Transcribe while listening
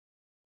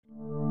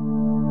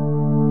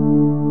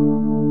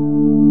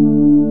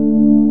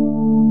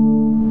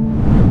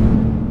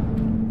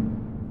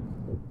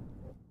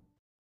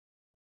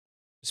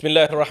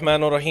Bismillah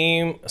ar-Rahman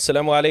ar-Rahim.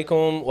 Assalamu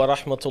alaikum wa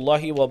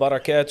rahmatullahi wa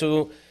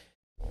barakatuh.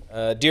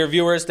 Dear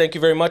viewers, thank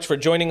you very much for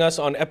joining us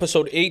on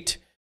episode 8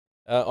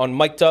 on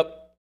Mic'd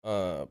Up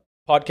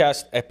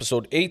podcast,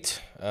 episode 8,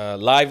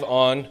 live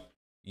on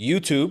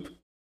YouTube.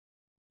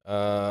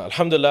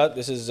 Alhamdulillah,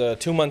 this is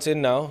 2 months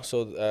in now,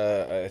 so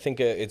I think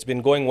it's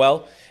been going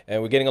well,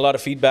 and we're getting a lot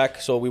of feedback,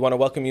 so we want to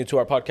welcome you to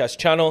our podcast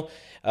channel.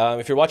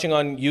 If you're watching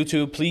on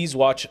YouTube, please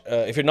watch.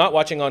 If you're not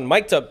watching on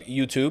Mic'd Up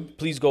YouTube,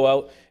 please go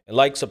out and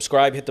like,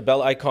 subscribe, hit the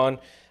bell icon.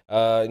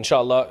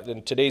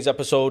 Inshallah, today's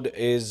episode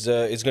is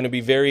going to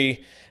be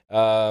very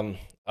a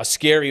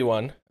scary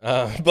one,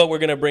 but we're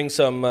going to bring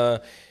some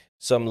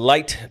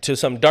light to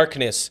some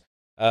darkness,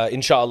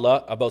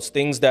 inshallah, about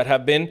things that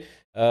have been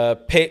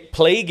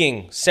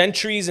plaguing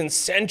centuries and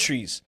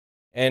centuries,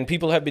 and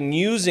people have been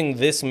using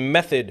this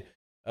method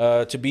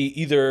to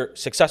be either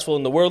successful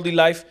in the worldly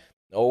life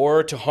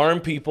or to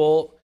harm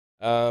people,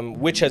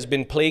 which has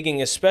been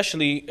plaguing,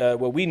 especially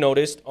what we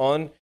noticed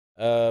on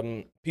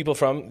people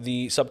from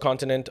the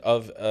subcontinent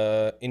of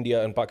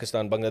India and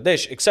Pakistan,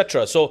 Bangladesh,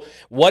 etc. So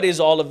what is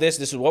all of this?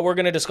 This is what we're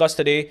going to discuss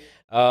today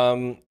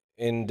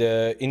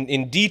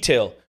in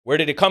detail. Where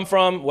did it come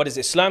from? What does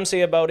Islam say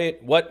about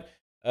it? What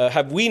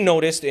have we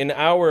noticed in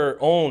our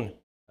own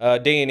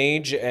day and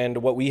age, and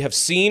what we have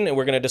seen? And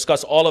we're going to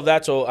discuss all of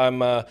that. So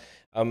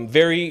I'm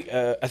very,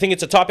 I think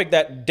it's a topic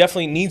that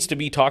definitely needs to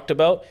be talked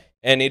about,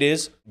 and it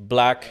is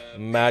black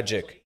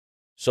magic.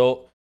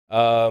 So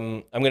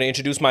I'm going to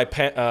introduce my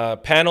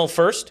panel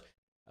first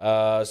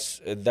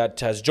that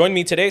has joined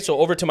me today. So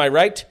over to my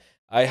right,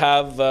 I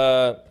have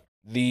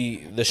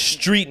the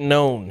street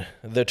known,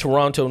 the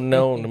Toronto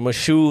known,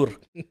 Mashoor,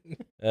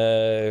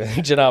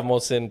 Janab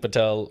Mohsin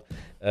Patel.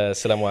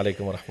 Assalamu alaikum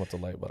wa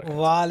rahmatullahi wa barakatuh.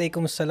 Wa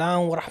alaikum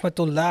assalam wa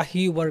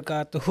rahmatullahi wa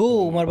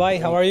barakatuhu. Umar bhai,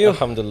 how are you?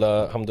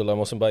 Alhamdulillah, alhamdulillah,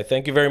 Mohsin bhai.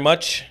 Thank you very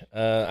much.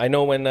 I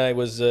know when I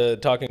was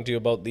talking to you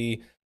about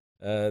the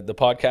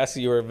podcast,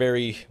 you were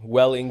very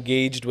well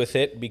engaged with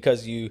it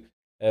because you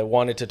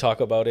wanted to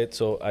talk about it.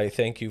 So I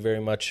thank you very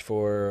much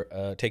for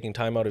taking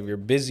time out of your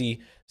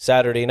busy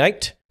Saturday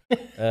night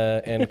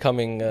and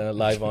coming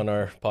live on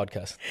our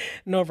podcast.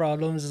 No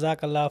problem.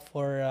 Jazakallah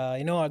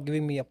for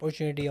giving me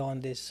opportunity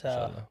on this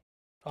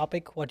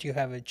topic, what you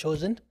have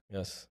chosen.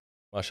 Yes,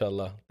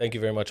 mashallah. Thank you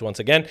very much once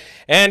again.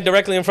 And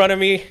directly in front of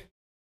me,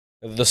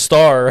 the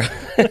star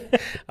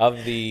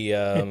of the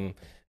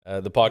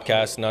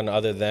podcast, none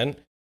other than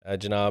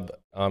Janab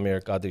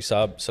Amir Qadri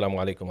Saab. Assalamu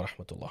alaikum wa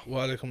rahmatullah.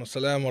 Wa alaikum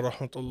assalam wa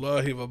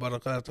rahmatullahi wa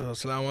barakatuh.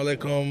 Assalamu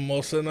alaikum,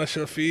 Mohsin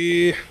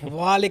Ashrafi.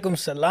 Wa alaikum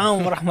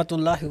assalam wa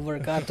rahmatullahi wa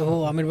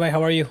barakatuhu. Amir bhai,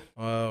 how are you?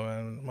 Oh,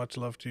 man, much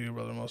love to you,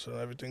 brother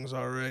Mohsin. Everything's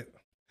all right.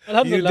 You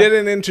Alhamdulillah.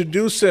 didn't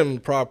introduce him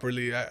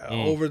properly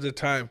over the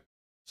time.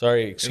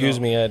 Sorry, excuse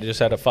me. I just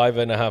had a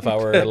 5.5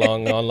 hour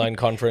long online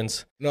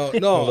conference. No, you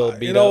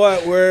know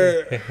what?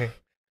 We're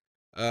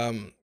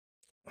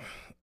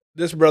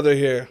this brother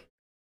here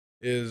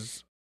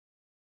is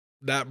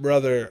that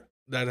brother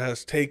that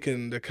has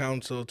taken the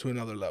council to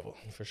another level.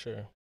 For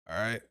sure. All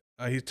right.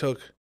 He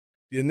took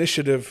the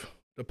initiative,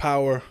 the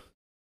power,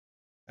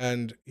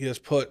 and he has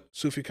put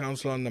Sufi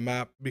Council on the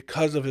map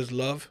because of his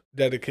love,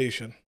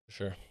 dedication For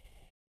sure.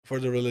 for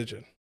the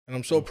religion. And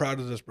I'm so proud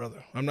of this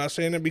brother. I'm not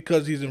saying it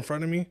because he's in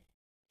front of me.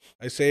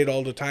 I say it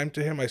all the time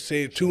to him. I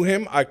say it to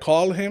him. I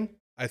call him.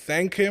 I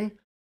thank him,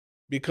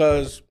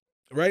 because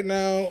right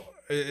now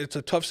it's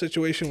a tough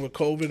situation with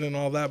COVID and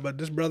all that, but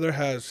this brother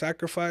has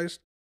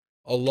sacrificed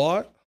a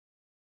lot,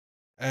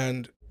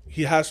 and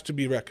he has to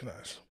be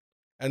recognized.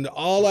 And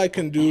all I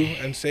can do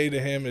and say to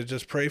him is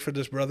just pray for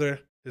this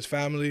brother, his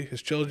family,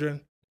 his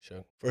children,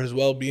 Sure. for his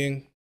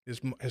well-being,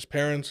 his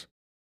parents,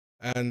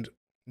 and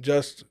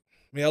just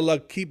may Allah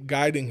keep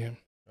guiding him,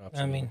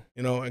 Absolutely.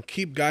 and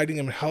keep guiding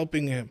him,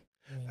 helping him,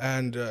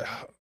 and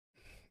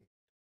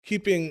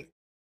keeping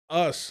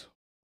us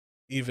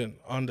even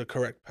on the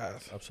correct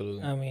path.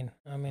 Absolutely. Ameen.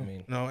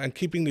 And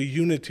keeping the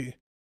unity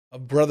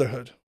of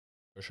brotherhood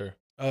For sure.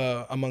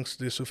 amongst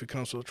the Sufi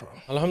Council trial.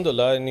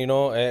 Alhamdulillah, and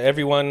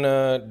everyone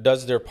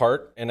does their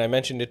part, and I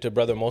mentioned it to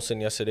Brother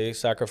Mohsin yesterday.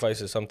 Sacrifice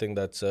is something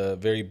that's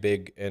very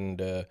big,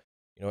 and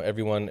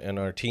everyone in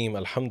our team,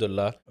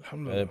 alhamdulillah,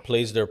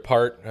 plays their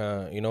part,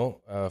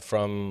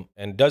 from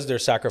and does their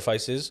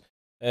sacrifices,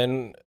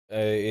 and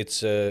it's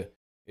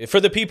for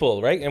the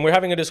people, right? And we're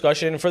having a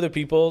discussion for the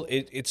people.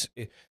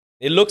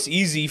 It looks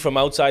easy from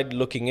outside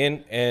looking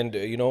in, and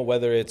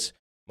whether it's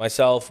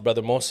myself,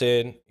 Brother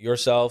Mohsin,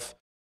 yourself,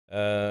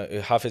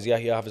 Hafiz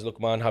Yahya, Hafiz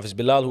Luqman, Hafiz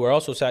Bilal, who are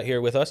also sat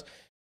here with us.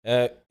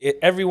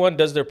 Everyone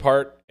does their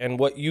part, and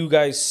what you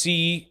guys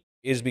see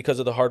is because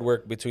of the hard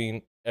work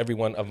between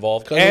everyone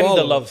involved, and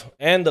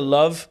the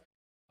love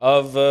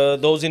of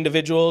those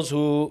individuals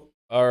who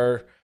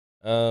are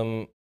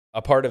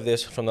a part of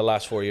this from the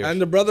last 4 years, and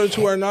the brothers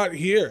who are not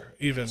here,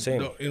 even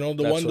Same.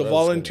 the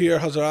volunteer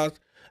Hazrat,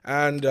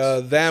 and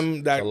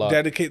them that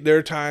dedicate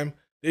their time,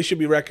 they should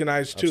be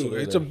recognized too.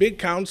 Absolutely. It's a big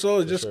council.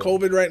 It's just sure.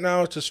 COVID right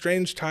now. It's a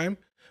strange time.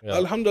 Yeah.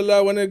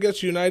 Alhamdulillah, when it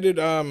gets united,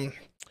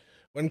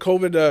 when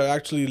COVID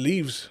actually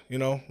leaves,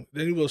 then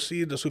you will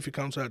see the Sufi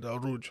Council at the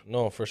Aruj.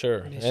 No, for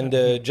sure. Yes, And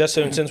sir. just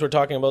since we're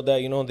talking about that,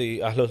 the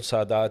Ahlul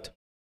Sadat,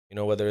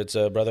 whether it's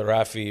Brother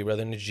Rafi,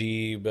 Brother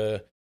Najib,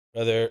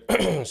 Brother,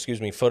 excuse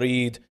me,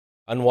 Farid,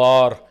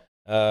 Anwar,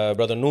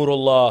 Brother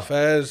Nurullah,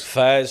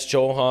 Faz,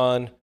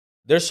 Chauhan.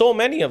 There's so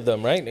many of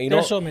them, right?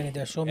 There's so many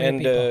people.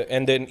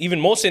 And then even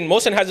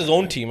Mohsin has his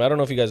own team. I don't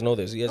know if you guys know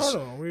this.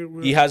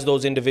 He has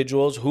those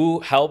individuals who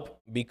help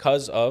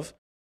because of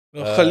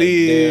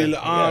Khalil,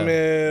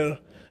 Amir,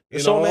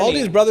 so all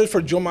these brothers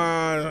for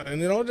Juma, and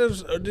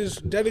there's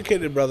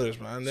dedicated brothers,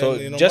 man. So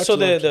and, just so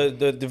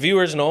the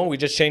viewers know, we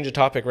just changed the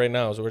topic right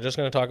now. So we're just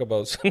going to talk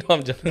about. No,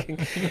 I'm joking.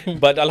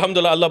 But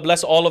Alhamdulillah, Allah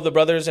bless all of the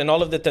brothers and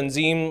all of the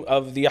tanzeem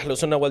of the Ahlul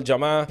Sunnah wal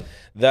Jama'ah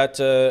that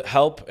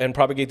help and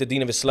propagate the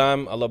Deen of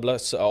Islam. Allah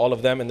bless all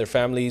of them and their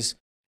families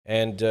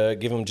and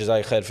give them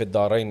jazai khair fid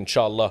darain,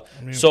 inshallah.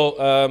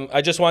 So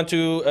I just want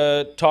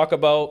to talk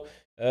about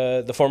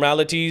the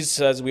formalities,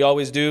 as we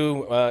always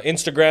do.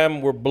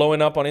 Instagram, we're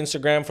blowing up on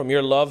Instagram from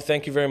your love.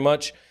 Thank you very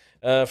much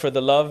for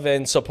the love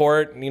and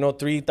support.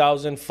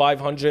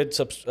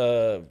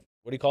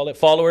 3,500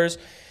 followers.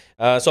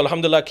 So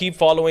alhamdulillah, keep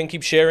following,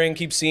 keep sharing,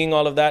 keep seeing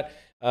all of that.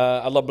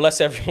 Allah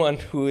bless everyone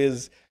who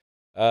is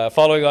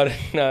following on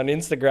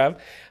Instagram,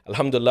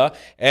 alhamdulillah.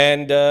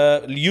 And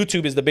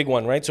YouTube is the big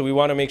one, right? So we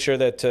want to make sure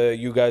that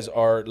you guys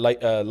are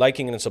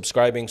liking and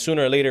subscribing.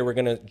 Sooner or later, we're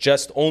going to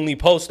just only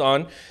post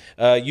on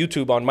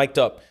YouTube on Mic'd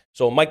Up.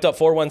 So Mic'd Up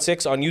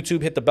 416 on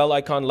YouTube. Hit the bell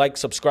icon, like,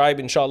 subscribe,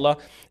 inshallah.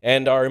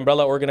 And our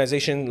umbrella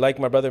organization, like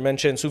my brother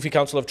mentioned, Sufi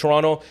Council of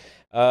Toronto,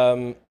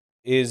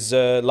 is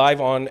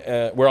live on.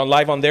 We're on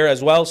live on there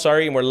as well.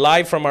 Sorry, and we're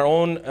live from our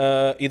own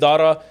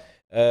idara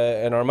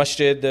and our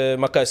masjid,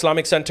 Makkah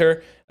Islamic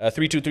Center,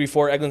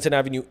 3234 Eglinton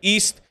Avenue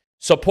East.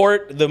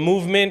 Support the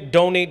movement.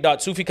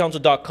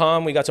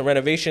 Donate.suficouncil.com. We got some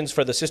renovations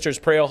for the Sisters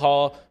Prayer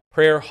Hall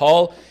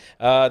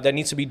that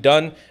needs to be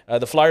done.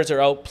 The flyers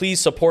are out. Please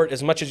support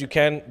as much as you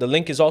can. The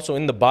link is also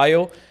in the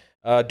bio.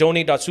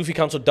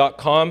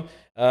 Donate.suficouncil.com.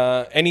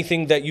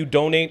 Anything that you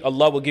donate,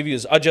 Allah will give you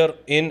His ajr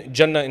in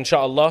Jannah,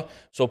 inshallah.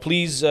 So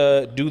please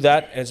do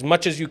that as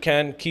much as you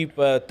can. Keep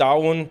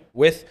ta'awun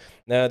with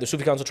the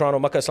Sufi Council Toronto,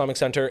 Makkah Islamic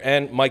Center,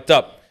 and Mic'd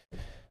Up.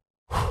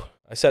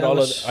 I said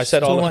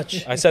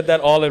that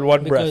all in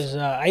one breath. Because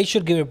I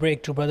should give a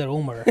break to Brother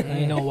Umar.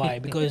 You know why?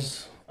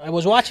 Because I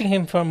was watching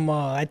him from,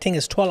 I think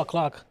it's 12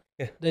 o'clock.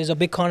 There's a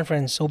big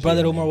conference. So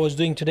Brother Umar was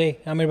doing today,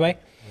 Amir Bhai.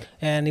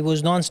 And it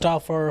was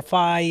non-stop for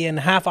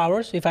 5.5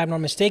 hours, if I'm not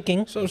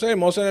mistaken. So I'm saying,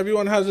 Mohsen,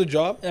 everyone has a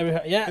job.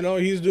 Yeah.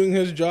 He's doing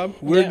his job.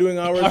 We're doing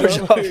our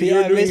job.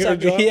 You're doing your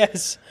job.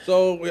 Yes.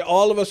 So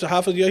all of us,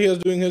 Hafiz Yahya is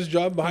doing his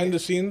job behind the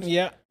scenes.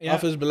 Yeah.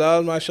 Hafiz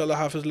Bilal, mashallah,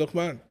 Hafiz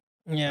Luqman.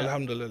 Yeah.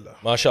 Alhamdulillah.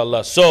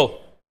 MashaAllah. So,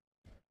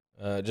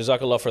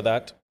 Jazakallah for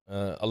that.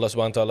 Allah subhanahu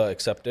wa ta'ala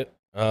accept it.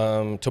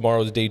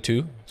 Tomorrow's day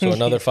 2. So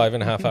another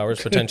 5.5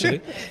 hours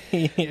potentially.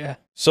 Yeah.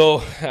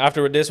 So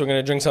after this, we're going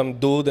to drink some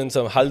doodh and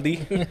some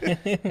haldi.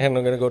 And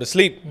we're going to go to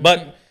sleep.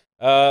 But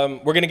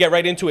we're going to get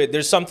right into it.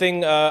 There's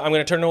something I'm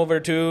going to turn over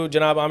to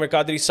Janab Amir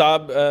Qadri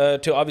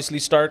Saab to obviously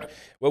start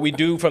what we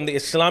do from the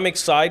Islamic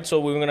side. So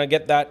we're going to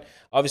get that,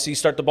 obviously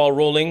start the ball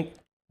rolling.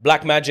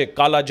 Black magic,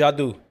 Kala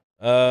Jadoo,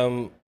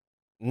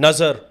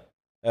 Nazar,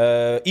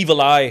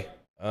 evil eye,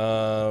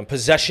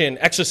 possession,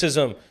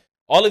 exorcism.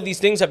 All of these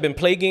things have been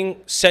plaguing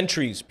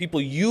centuries.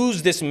 People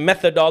use this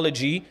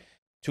methodology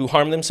to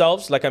harm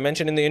themselves, like I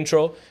mentioned in the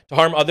intro, to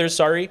harm others,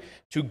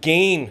 to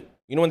gain,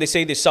 when they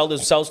say they sell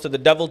themselves to the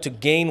devil, to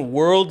gain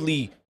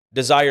worldly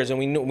desires.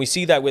 And we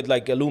see that with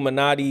like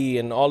Illuminati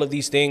and all of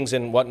these things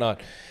and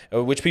whatnot,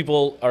 which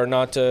people are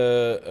not,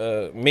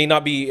 may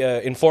not be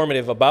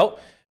informative about.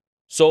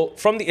 So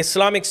from the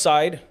Islamic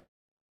side,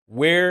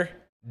 where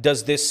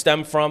does this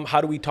stem from?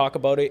 How do we talk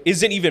about it?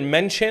 Is it even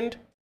mentioned?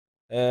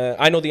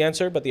 I know the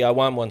answer, but the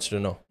Awam wants to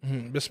know.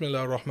 Bismillah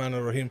ar-Rahman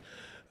ar-Rahim.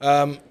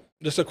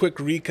 Just a quick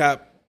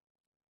recap.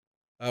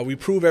 We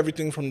prove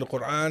everything from the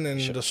Quran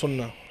and the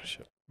Sunnah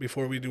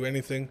before we do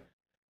anything.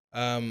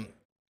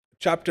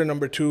 Chapter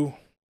number 2,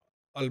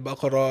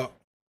 Al-Baqarah,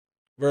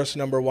 verse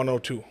number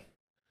 102.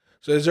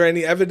 So is there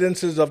any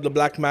evidences of the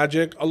black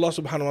magic? Allah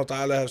subhanahu wa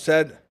ta'ala have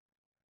said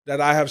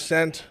that I have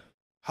sent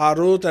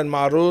Harut and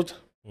Marut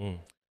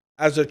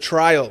as a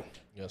trial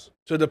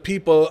to the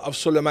people of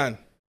Suleiman.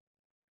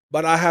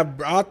 But I have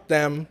brought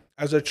them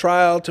as a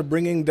trial to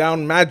bringing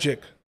down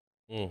magic.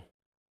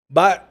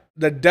 But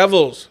the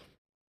devils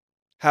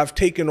have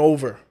taken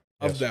over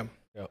of them.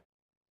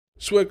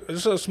 So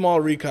just a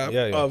small recap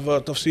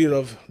of tafsir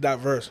of that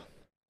verse.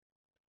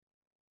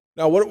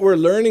 Now what we're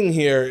learning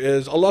here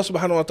is Allah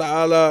subhanahu wa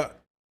ta'ala,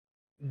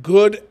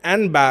 good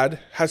and bad,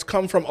 has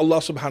come from Allah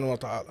subhanahu wa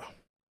ta'ala.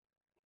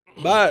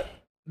 But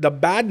the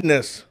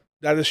badness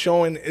that is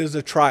showing is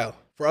a trial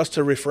for us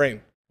to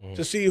refrain,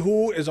 to see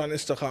who is on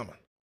istiqamah.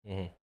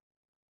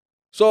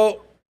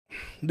 So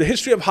the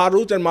history of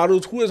Harut and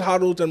Marut, who is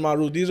Harut and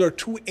Marut? These are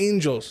two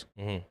angels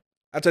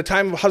at the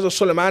time of Hazrat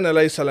Sulaiman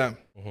alayhi salam.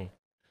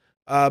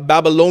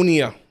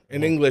 Babylonia,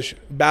 in English,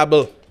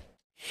 Babel.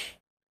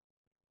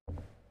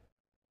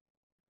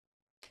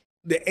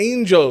 the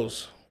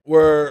angels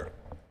were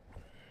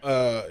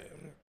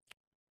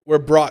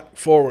brought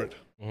forward.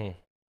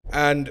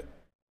 And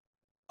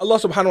Allah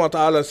subhanahu wa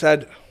ta'ala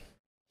said,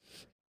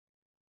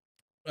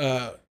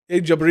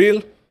 Hey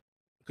Jabril,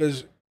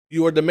 because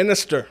you are the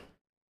minister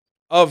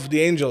of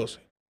the angels,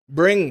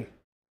 bring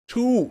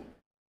 2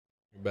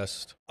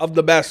 Best. of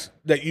the best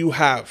that you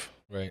have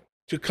Right.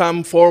 to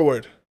come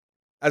forward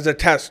as a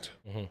test.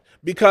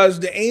 Because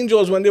the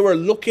angels, when they were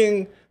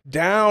looking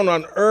down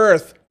on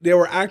earth, they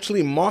were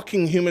actually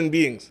mocking human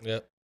beings. Yeah.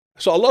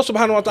 So Allah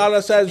subhanahu wa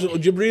ta'ala says,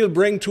 Jibreel,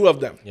 bring 2 of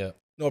them. Yeah.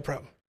 No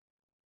problem.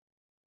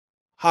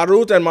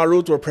 Harut and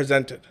Marut were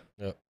presented.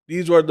 Yeah.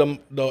 These were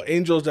the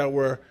angels that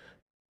were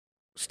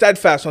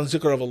steadfast on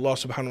zikr of Allah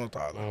subhanahu wa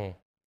ta'ala.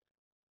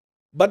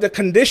 But the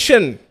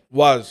condition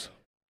was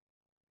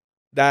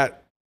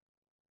that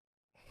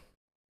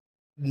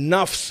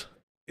nafs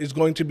is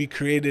going to be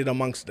created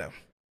amongst them.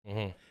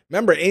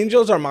 Remember,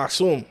 angels are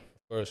masoom.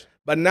 Of course.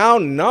 But now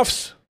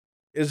nafs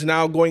is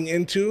now going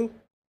into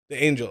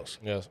the angels.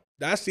 Yes.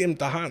 That's the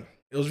imtihan.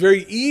 It was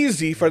very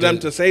easy for them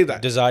to say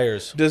that.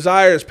 Desires.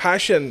 Desires,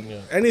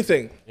 passion,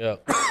 anything. Yeah.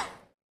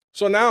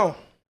 So now,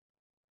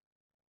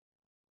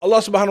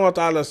 Allah subhanahu wa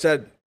ta'ala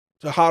said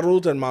to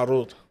Harut and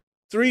Marut,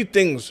 3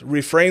 things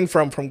refrain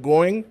from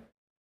going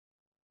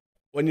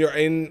when you're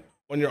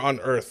on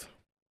earth.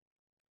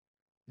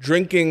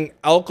 Drinking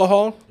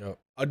alcohol,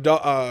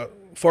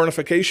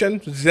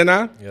 fornication,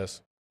 zina,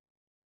 Yes.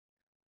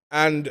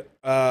 and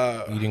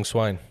Eating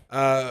swine.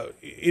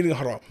 eating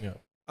haram. Yeah.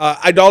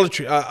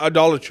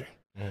 Idolatry,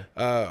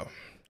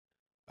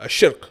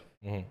 shirk.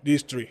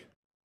 These 3.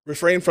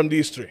 Refrain from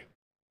these 3.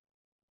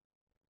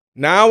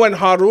 Now when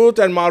Harut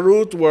and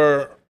Marut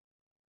were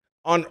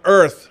on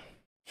earth,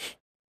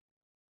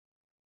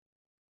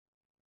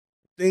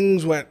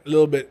 things went a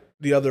little bit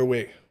the other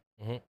way.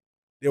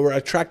 They were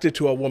attracted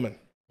to a woman.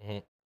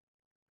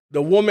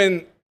 The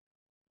woman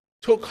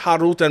took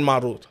Harut and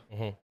Marut,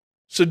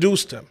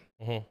 seduced them,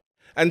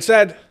 and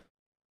said,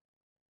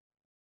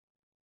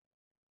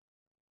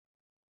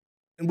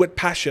 with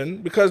passion,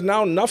 because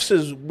now nafs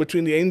is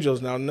between the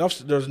angels now.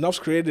 There's nafs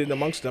created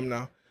amongst them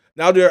now.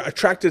 Now they're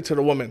attracted to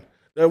the woman.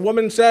 The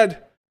woman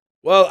said,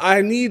 well,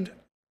 I need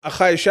a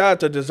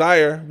khayshat, a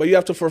desire, but you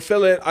have to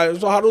fulfill it.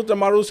 So Harut and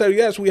Marut said,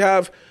 yes, we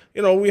have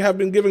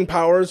been giving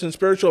powers and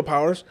spiritual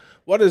powers.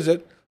 What is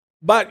it?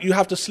 But you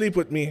have to sleep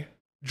with me,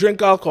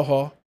 drink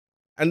alcohol,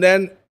 and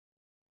then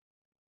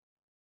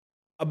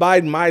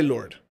abide my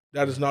Lord.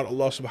 That is not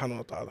Allah subhanahu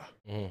wa ta'ala.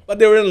 But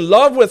they were in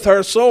love with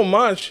her so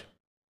much,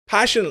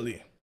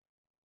 passionately,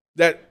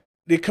 that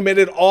they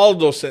committed all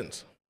those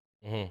sins.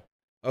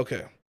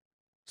 Okay.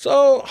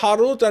 So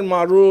Harut and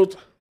Marut,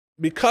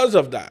 because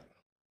of that,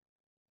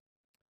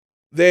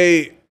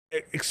 they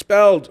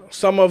expelled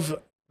some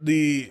of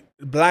the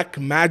black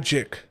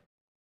magic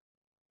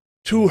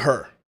to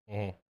her.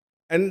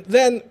 And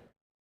then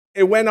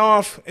it went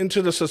off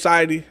into the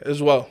society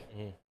as well.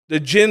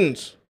 The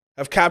jinns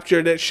have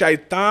captured it.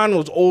 Shaitan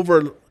was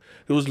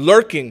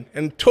lurking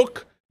and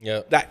took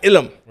that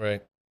ilm.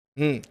 Right.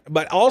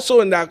 But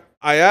also in that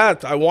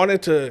ayat, I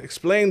wanted to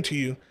explain to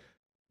you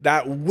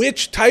that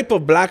which type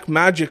of black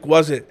magic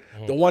was it?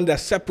 The one that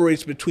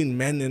separates between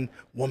men and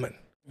women,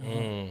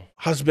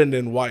 husband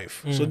and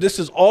wife. So this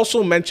is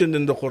also mentioned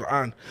in the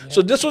Quran.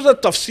 So this was a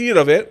tafsir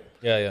of it.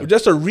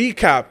 Just a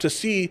recap to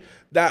see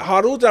that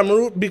Harut and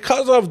Marut,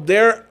 because of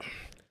their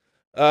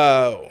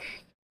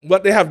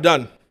what they have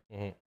done,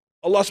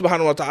 Allah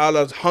subhanahu wa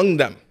ta'ala hung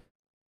them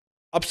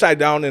upside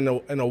down in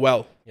a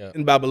well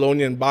in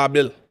Babylonian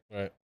Babil.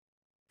 Right.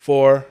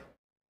 For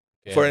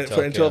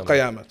until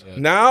Qiyamah. Yeah.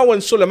 Now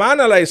when Sulaiman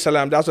alayhi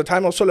salam, that was the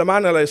time of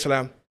Sulaiman alayhi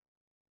salam,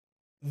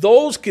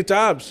 those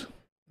kitabs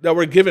that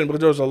were given, because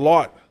there was a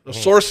lot, the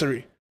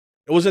sorcery,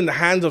 it was in the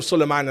hands of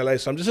Sulaiman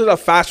alayhi salam. This is a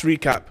fast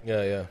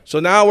recap.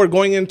 So now we're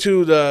going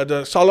into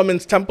the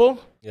Solomon's temple.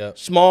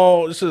 This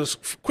is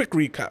a quick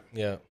recap.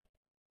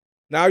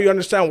 Now you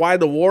understand why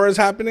the war is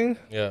happening?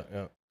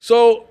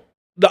 So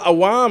the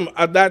Awam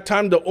at that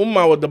time, the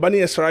Ummah with the Bani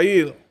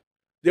Israel,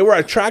 they were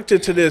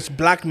attracted to this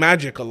black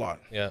magic a lot.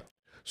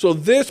 So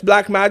this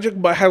black magic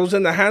was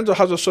in the hands of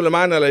Hazrat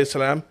Sulaiman alayhi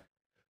salam.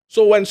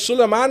 So when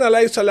Sulaiman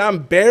alayhi salam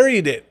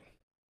buried it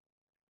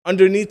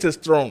underneath his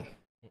throne.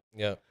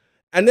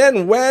 And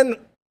then when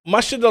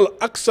Masjid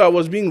al-Aqsa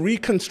was being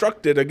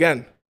reconstructed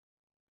again,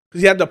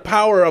 because he had the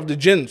power of the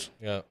jinns.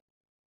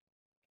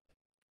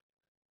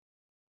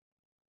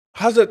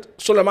 Hazrat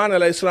Sulaiman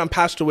alayhi salam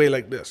passed away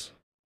like this.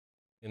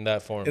 In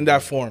that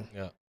form.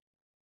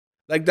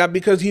 Like that,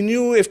 because he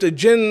knew if the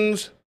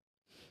jinns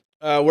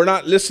were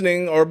not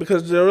listening, or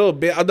because they were a little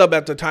bit adab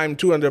at the time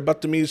too, and they're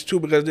Batamiz too,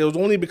 because it was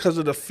only because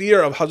of the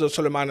fear of Hazrat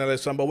Sulaiman alayhi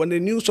salam. But when they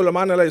knew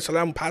Sulaiman alayhi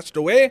salam passed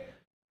away,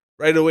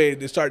 right away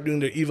they start doing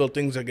their evil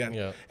things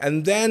again.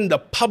 And then the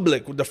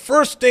public, the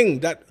first thing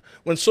that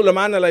when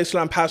Sulaiman alayhi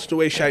salam passed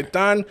away,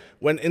 Shaitan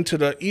went into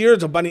the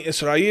ears of Bani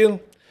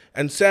Israel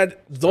and said,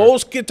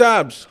 those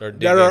kitabs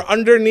that are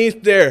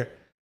underneath there,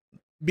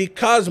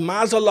 because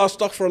Ma'azallah,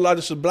 astaghfirullah,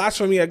 this is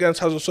blasphemy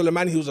against Hazrat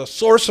Sulaiman, he was a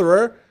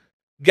sorcerer,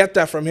 get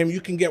that from him,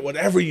 you can get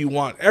whatever you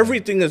want.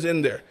 Everything is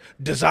in there.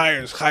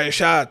 Desires,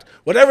 khayashat,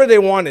 whatever they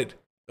wanted,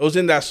 it was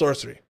in that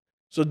sorcery.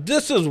 So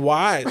this is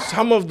why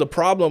some of the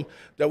problem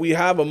that we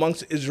have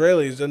amongst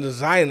Israelis and the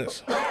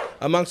Zionists,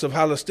 amongst the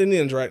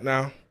Palestinians right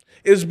now,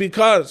 is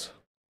because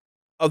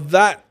of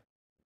that,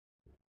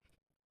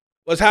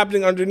 what's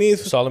happening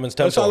underneath Solomon's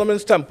temple.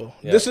 Solomon's temple.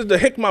 Yeah. This is the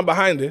hikmah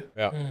behind it.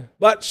 Yeah.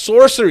 But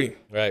sorcery,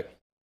 Right.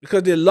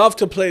 because they love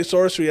to play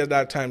sorcery at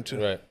that time too.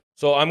 Right.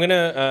 So I'm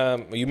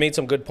gonna. You made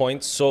some good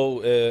points.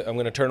 So I'm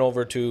gonna turn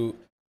over to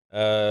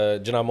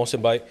Janab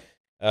Mohsin Bhai.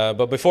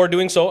 But before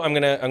doing so, I'm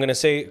gonna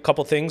say a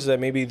couple things that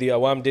maybe the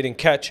Awam didn't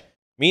catch.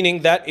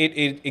 Meaning that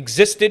it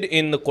existed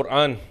in the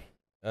Quran.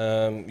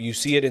 You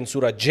see it in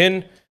Surah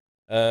Jinn.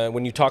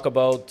 When you talk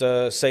about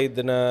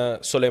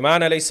Sayyidina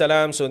Sulaiman alayhi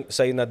salam,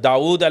 Sayyidina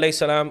Dawood alayhi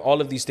salam,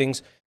 all of these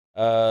things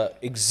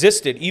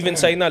existed. Even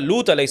Sayyidina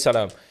Lut alayhi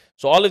salam.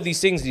 So all of these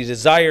things, these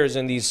desires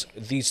and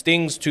these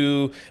things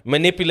to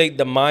manipulate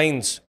the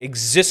minds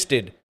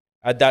existed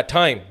at that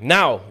time.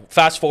 Now,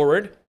 fast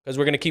forward, because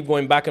we're going to keep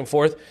going back and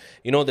forth.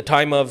 You know, the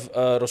time of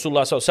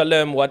Rasulullah sallallahu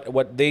alaihi wasallam,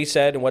 what they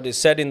said and what is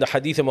said in the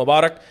Hadith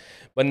Mubarak.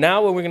 But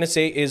now what we're going to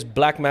say is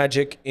black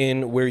magic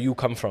in where you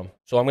come from.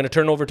 So I'm going to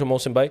turn over to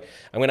Mohsin Bhai.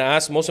 I'm going to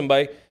ask Mohsin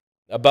Bhai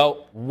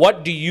about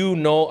what do you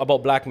know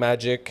about black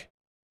magic?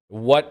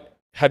 What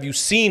have you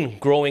seen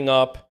growing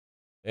up?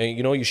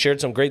 You know, you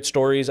shared some great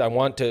stories. I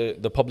want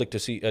the public to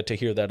see to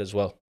hear that as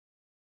well.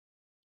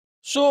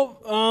 So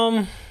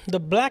the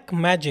black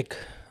magic,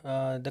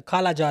 the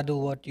Kala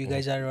Jadoo, what you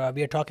guys are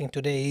we are talking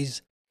today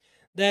is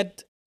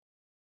that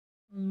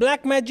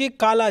black magic,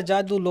 Kala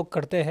Jadoo log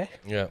karte hai.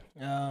 Yeah.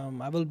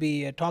 I will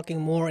be talking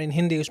more in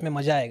Hindi, usme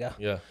maza aayega.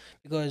 Yeah.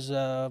 Because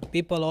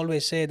people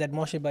always say that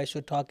Mohsin Bhai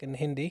should talk in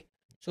Hindi.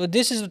 So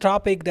this is a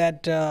topic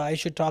that I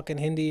should talk in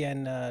Hindi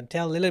and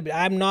tell a little bit.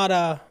 I'm not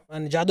a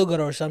जादूगर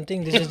or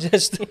something. This is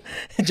just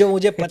जो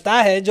मुझे पता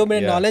है, जो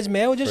मेरे knowledge में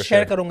है, वो just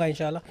share करूँगा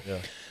इंशाल्लाह.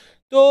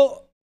 तो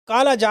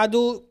काला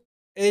जादू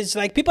is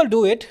like people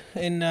do it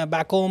in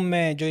back home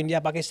में, जो इंडिया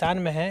पाकिस्तान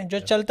में है, जो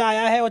चलता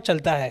आया है वो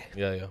चलता है.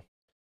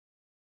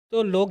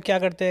 तो लोग क्या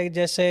करते हैं,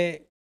 जैसे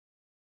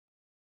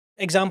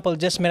एग्जाम्पल,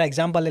 जस्ट मेरा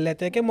एग्जाम्पल ले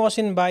लेते हैं कि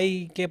मोहसिन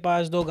भाई के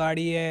पास 2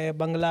 गाड़ी है,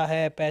 बंगला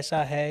है,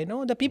 पैसा है, you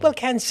know the people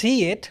can see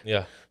it.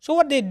 So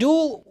what they do,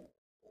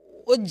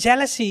 वो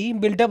जेलसी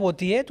बिल्डअप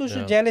होती है, तो उस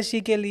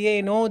जेलसी के लिए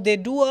you know they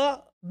do a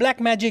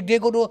black magic. They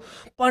go to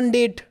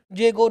Pandit,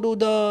 they go to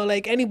the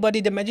like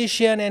anybody the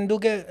magician and do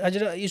के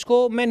हजरत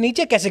इसको मैं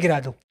नीचे कैसे गिरा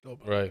दूँ.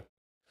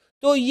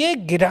 तो ये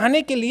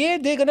गिराने के लिए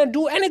दे गोना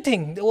डू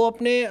एनीथिंग. वो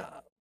अपने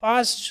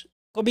पास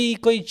कभी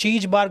कोई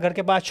चीज बाहर घर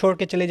के पास छोड़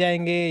के चले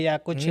जाएंगे या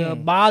कुछ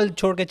बाल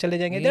छोड़ के चले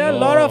जाएंगे. There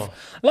are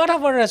lot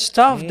of other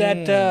stuff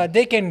that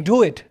they can do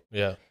it.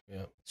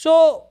 So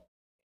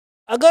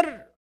अगर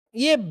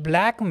ये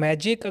ब्लैक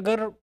मैजिक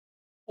अगर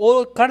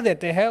वो कर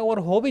देते हैं और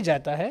हो भी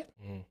जाता है,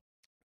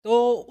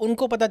 तो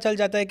उनको पता चल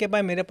जाता है कि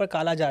भाई मेरे पर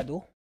काला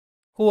जादू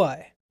हुआ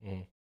है.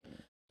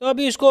 तो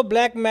अभी इसको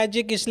ब्लैक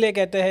मैजिक इसलिए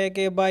कहते हैं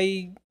कि भाई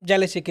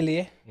जेलसी के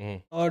लिए.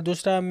 और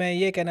दूसरा मैं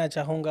ये कहना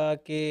चाहूँगा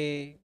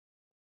कि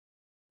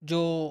जो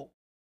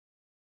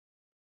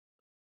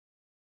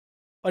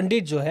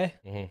पंडित जो है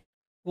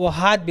वो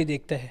हाथ भी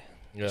देखते हैं.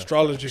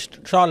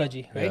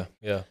 Astrology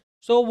right.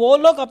 सो वो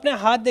लोग अपने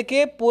हाथ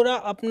देके पूरा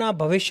अपना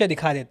भविष्य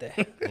दिखा देते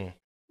हैं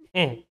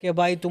कि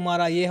भाई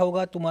तुम्हारा ये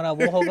होगा, तुम्हारा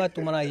वो होगा,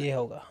 तुम्हारा ये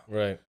होगा.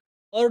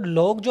 और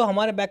लोग जो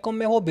हमारे बैक होम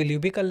में वो बिलीव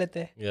भी कर लेते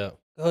हैं.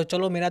 तो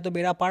चलो मेरा तो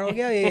बेड़ा पार हो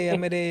गया, ये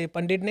मेरे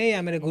पंडित ने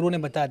या मेरे गुरु ने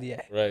बता दिया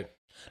है.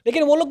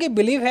 लेकिन वो लोग की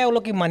बिलीव है, वो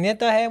लोग की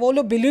मान्यता है, वो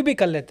लोग बिलीव भी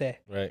कर लेते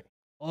हैं.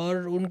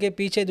 और उनके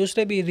पीछे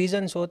दूसरे भी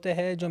रीजंस होते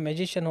हैं. जो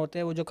मैजिशियन होते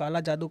हैं वो जो काला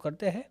जादू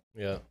करते हैं.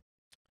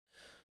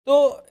 तो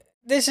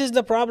this is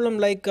the problem,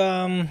 like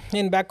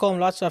in back home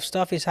lots of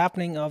stuff is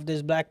happening of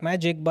this black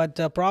magic, but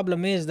the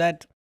problem is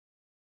that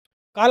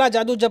काला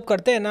जादू जब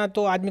करते हैं ना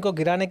तो आदमी को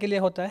गिराने के लिए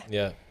होता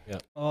है.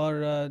 और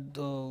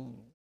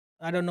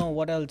I don't know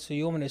what else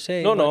you want to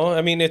say. No.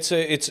 I mean,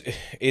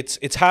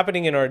 it's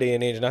happening in our day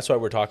and age, and that's why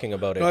we're talking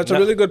about it. No, it's a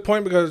really good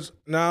point, because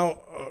now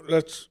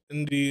let's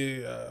in the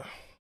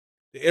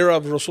era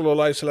of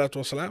Rasulullah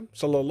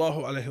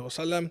sallallahu alaihi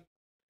wasallam,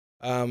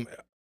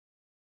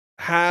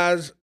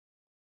 has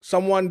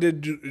someone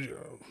did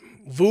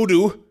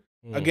voodoo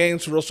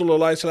against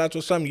Rasulullah sallallahu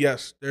alaihi wasallam?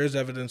 Yes, there is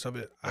evidence of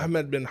it.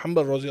 Ahmad bin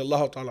Hanbal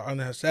radiyallahu ta'ala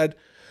anhu has said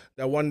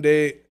that one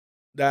day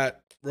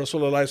that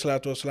Rasulullah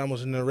sallallahu alaihi wasallam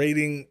was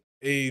narrating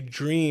a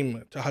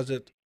dream to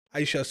Hazrat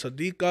Aisha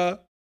Siddiqa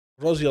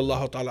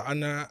radiyallahu ta'ala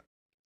anha,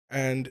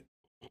 and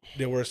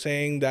they were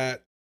saying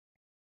that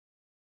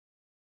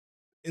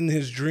in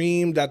his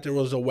dream that there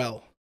was a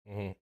well.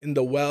 In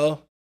the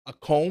well, a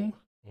comb,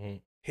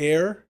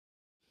 hair,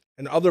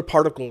 and other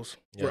particles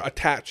were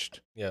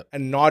attached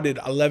and nodded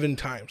 11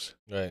 times.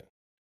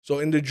 So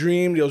in the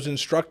dream, it was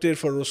instructed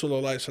for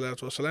Rasulullah sallallahu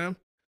alaihi wasallam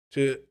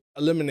to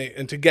eliminate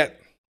and to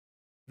get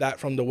that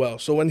from the well.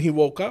 So when he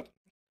woke up,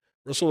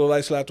 Rasulullah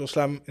sallallahu alaihi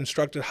wasallam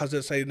instructed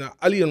Hazrat Sayyidina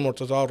Ali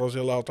al-Murtaza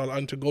radiyallahu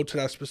ta'ala to go to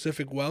that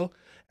specific well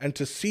and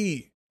to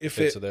see if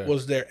it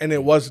was there, and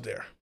it was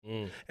there.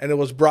 and it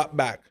was brought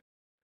back.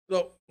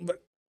 So,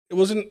 but it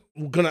wasn't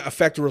going to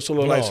affect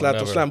Rasulullah No, Sallallahu Alaihi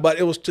never. Wasallam, but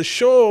it was to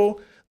show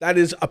that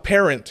is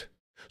apparent.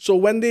 So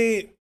when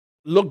they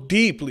looked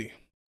deeply,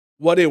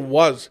 what it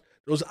was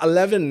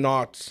 11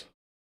 knots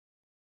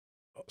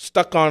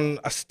stuck on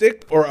a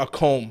stick or a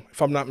comb,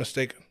 if I'm not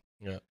mistaken.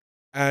 Yeah.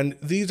 And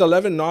these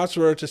 11 knots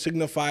were to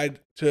signify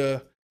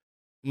to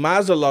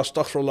Mazallah,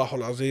 astaghfirullah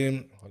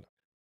al-azim,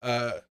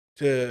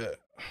 to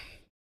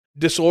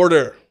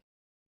disorder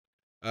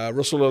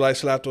Rasulullah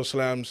Sallallahu Alaihi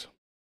Wasallam's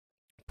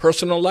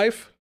personal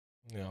life.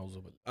 Yeah, I was a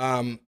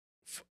bit-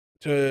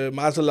 To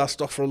Mazallah,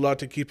 astaghfirullah,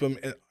 to keep him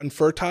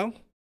infertile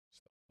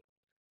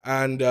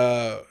and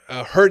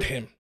hurt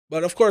him.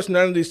 But of course,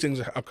 none of these things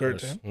occurred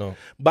to him. No.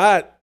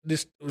 But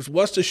this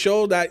was to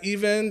show that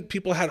even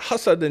people had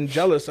hasad and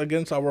jealous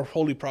against our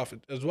holy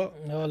prophet as well.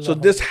 So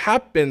this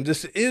happened.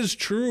 This is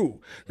true.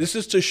 This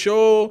is to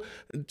show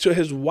to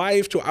his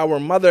wife, to our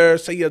mother,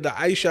 Sayyida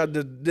Aisha,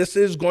 that this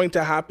is going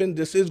to happen.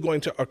 This is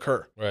going to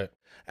occur. Right.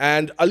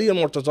 And Ali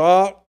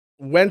al-Murtaza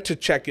went to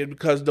check it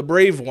because the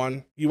brave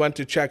one, he went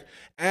to check.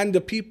 And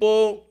the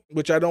people,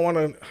 which I don't want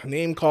to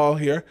name call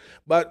here,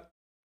 but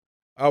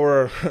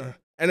our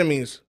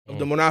enemies of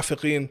the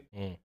munafiqeen,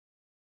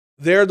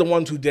 they're the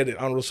ones who did it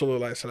on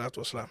Rasulullah Sallallahu Alaihi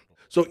Wasallam.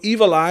 So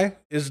evil eye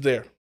is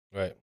there.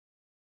 Right.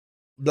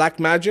 Black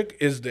magic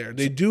is there.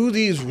 They do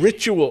these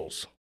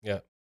rituals. Yeah.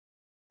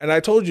 And I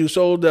told you,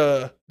 so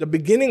the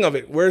beginning of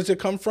it, where does it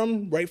come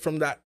from? Right from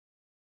that.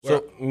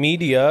 So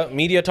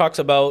media talks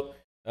about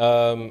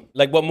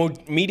like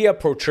what media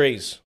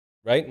portrays,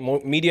 right?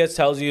 Media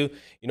tells you,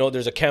 you know,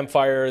 there's a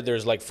campfire,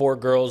 there's like 4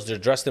 girls, they're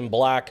dressed in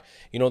black,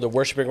 you know, they're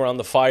worshiping around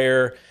the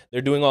fire,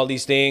 they're doing all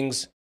these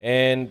things,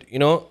 and you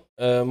know,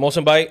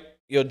 Mohsen Bhai,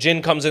 your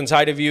jinn comes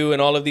inside of you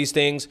and all of these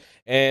things,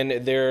 and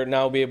they're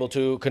now be able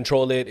to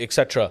control it,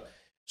 etc.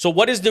 So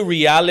what is the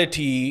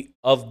reality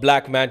of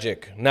black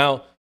magic?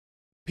 Now,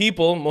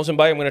 people, Mohsen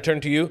Bhai, I'm going to turn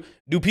to you.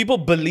 Do people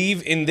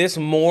believe in this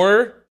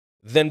more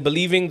than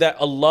believing that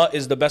Allah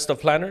is the best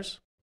of planners?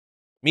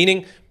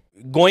 Meaning,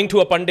 going to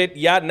a pandit,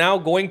 now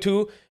going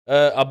to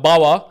a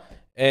bawa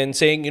and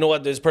saying, you know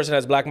what, this person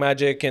has black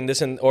magic and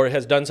this, and or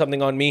has done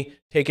something on me,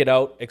 take it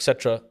out,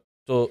 etc.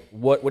 So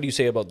what do you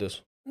say about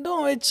this?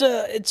 No, it's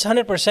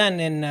 100%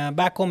 in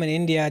back home in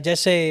India.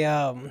 जैसे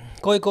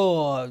कोई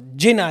को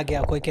जिन आ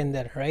गया कोई के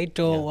अंदर, right?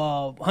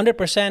 तो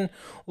 100%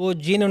 वो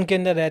जिन उनके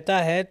अंदर रहता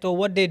है. तो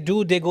what they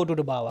do, they go to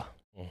the Baba.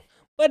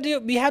 But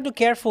we have to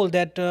careful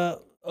that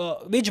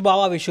which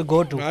Baba we should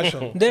go to.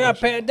 There are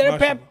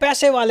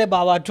paise wale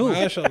Baba too.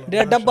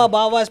 There are dabba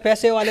Babas,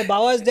 paise wale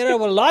Babas. There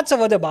are lots of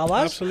other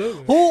Babas.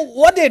 Absolutely. Who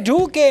what they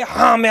do के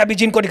हाँ मैं अभी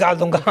जिन को निकाल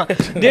दूँगा.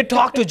 They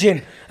talk to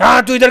jinn.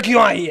 हाँ तू इधर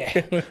क्यों आई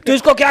है? तू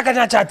इसको क्या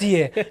करना चाहती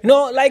है? You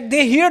know, like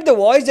they hear the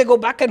voice, they go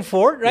back and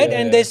forth, right?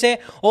 And they say,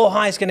 oh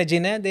हाँ इसके अंदर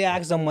जिन है. They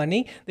ask the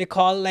money. They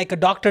call like a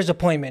doctor's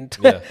appointment.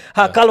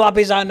 हाँ कल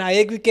वापस आना,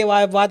 एक week के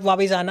बाद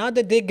वापस आना.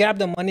 They grab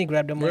the money.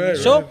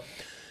 So.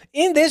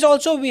 In this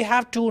also we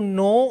have to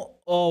know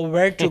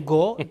where to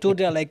go to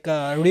the like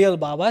real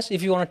Babas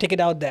if you want to take it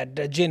out that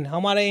the jinn.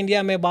 हमारे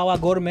India में बाबा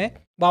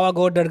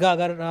गौर दरगाह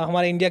अगर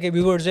हमारे India के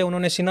viewers है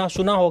उन्होंने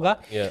सुना होगा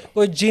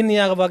कोई जिन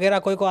या वगैरह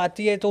कोई को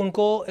आती है तो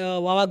उनको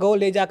बाबा गौर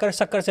ले जाकर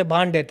शक्कर से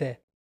बांध देते हैं.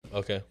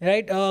 Okay.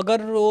 Right?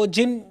 अगर वो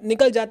जिन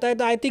निकल जाता है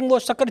तो आई थिंक वो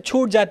शक्कर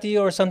छूट जाती है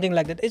और something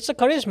like that. It's a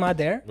करिश्मा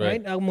देयर,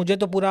 राइट? मुझे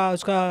तो पूरा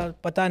उसका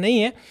पता नहीं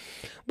है,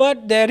 but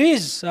there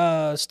is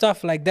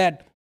stuff like that.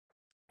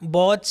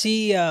 बहुत सी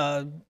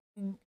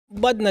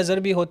बद नज़र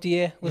भी होती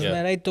है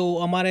उसमें, राइट? तो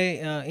हमारे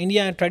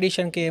इंडिया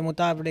ट्रेडिशन के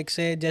मुताबिक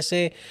से जैसे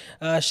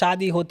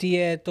शादी होती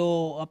है तो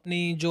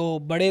अपनी जो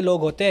बड़े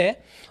लोग होते हैं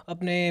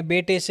अपने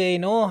बेटे से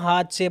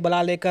हाथ से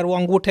बला लेकर वो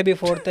अंगूठे भी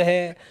फोड़ते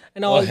हैं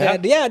and all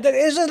that. Yeah, there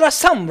is a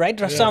रस्म,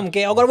 right? रस्म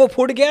के अगर वो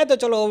फूट गया तो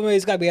चलो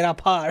इसका बेड़ा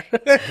पार.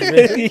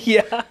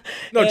 Yeah.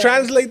 No,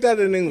 translate that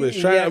in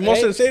English.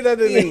 Mohsen, say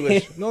that in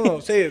English. No,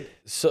 say it.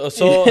 So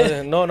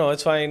no,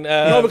 it's fine.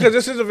 No, because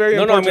this is a very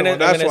important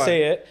one. I'm gonna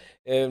say it.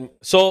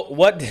 So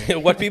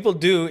what people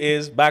do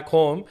is back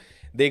home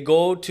they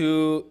go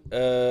to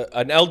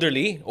an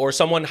elderly or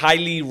someone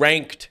highly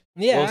ranked.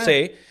 We'll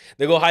say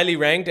they go highly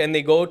ranked and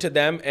they go to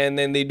them and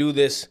then they do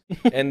this,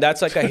 and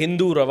that's like a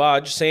Hindu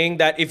ravaj saying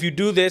that if you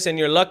do this and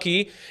you're lucky,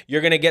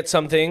 you're gonna get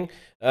something.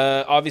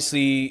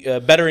 Obviously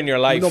better in your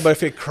life. No, but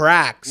if it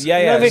cracks.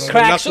 If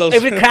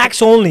it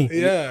cracks only.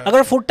 Yeah.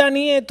 अगर फुटता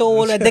नहीं है तो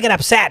they get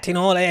upset,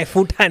 like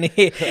फुटता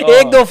नहीं.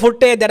 एक दो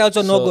फुटे, that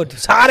also no good.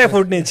 सारे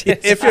फुटने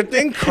चाहिए. If your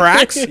thing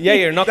cracks,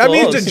 you're not that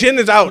close. means the jinn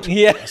is out.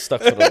 Yeah.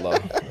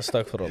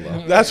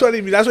 Astaghfirullah. That's what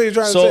you're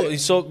trying to say.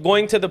 So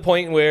going to the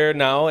point where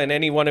now, and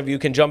any one of you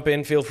can jump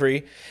in, feel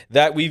free,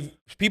 that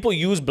people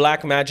use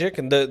black magic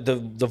and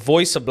the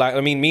voice of black,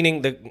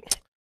 meaning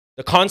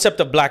the concept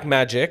of black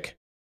magic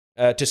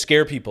to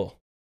scare people.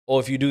 Oh,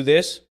 if you do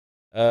this,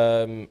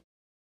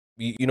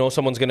 you know,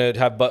 someone's going to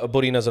have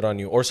buri nazar on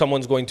you, or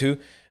someone's going to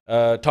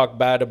talk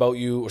bad about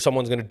you, or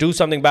someone's going to do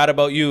something bad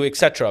about you,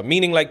 etc.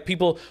 Meaning, like,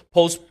 people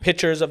post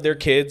pictures of their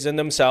kids and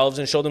themselves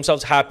and show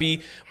themselves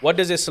happy. What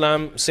does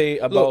Islam say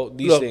about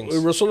these things?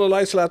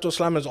 Rasulullah Sallallahu Alaihi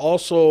Wasallam has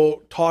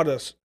also taught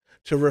us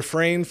to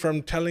refrain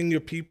from telling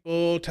your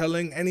people,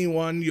 telling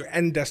anyone your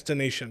end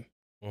destination.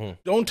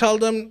 Don't tell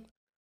them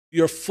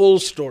your full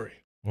story.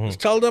 Just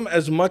tell them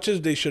as much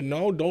as they should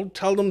know. Don't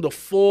tell them the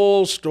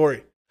full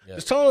story.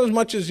 Just tell them as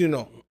much as you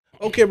know.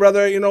 Okay,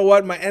 brother, you know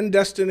what? My end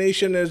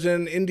destination is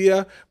in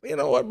India. But you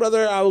know what,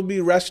 brother? I will be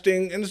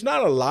resting. And it's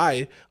not a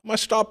lie. My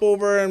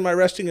stopover and my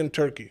resting in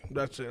Turkey.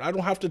 That's it. I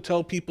don't have to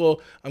tell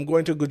people I'm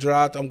going to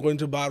Gujarat, I'm going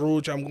to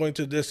Bharuch, I'm going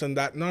to this and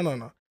that.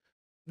 No.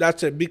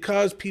 That's it.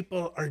 Because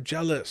people are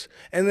jealous.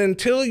 And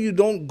until you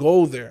don't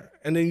go there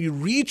and then you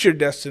reach your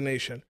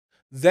destination,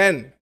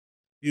 then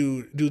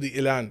you do the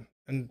ilan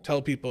and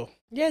tell people.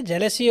 Yeah,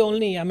 jealousy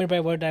only. Amir bhai,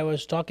 what I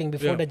was talking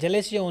before, the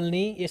jealousy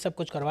only ये सब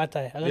कुछ करवाता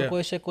है. अगर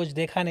कोई से कुछ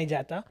देखा नहीं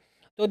जाता,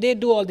 तो they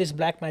do all this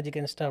black magic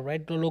and stuff,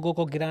 right? तो लोगों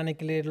को गिराने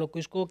के लिए, लोग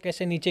इसको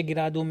कैसे नीचे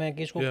गिरा दूं मैं,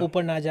 कि इसको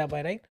ऊपर ना जा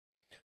पाए, right?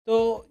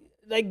 तो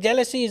like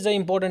jealousy is the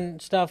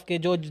important stuff कि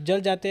जो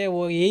जल जाते हैं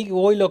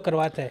वही लोग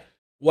करवाते हैं.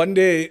 One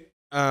day,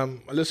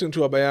 listening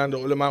to a bayan, the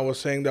ulama was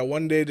saying that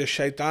one day the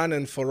shaitan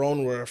and Pharaoh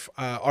were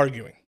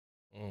arguing.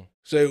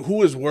 So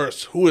who is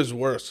worse? Who is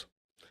worse?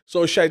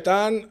 So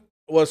shaitan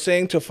was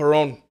saying to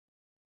Pharaoh,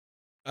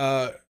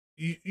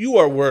 you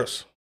are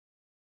worse.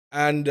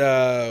 And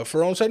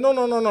Pharaoh said,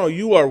 no,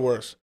 you are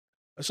worse.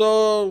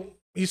 So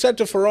he said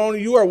to Pharaoh,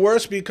 you are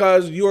worse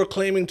because you are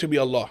claiming to be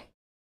Allah.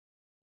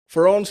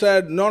 Pharaoh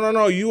said,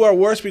 no, you are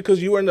worse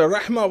because you were in the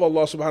rahmah of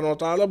Allah subhanahu wa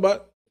ta'ala,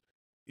 but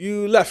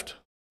you left.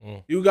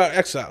 You got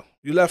exiled.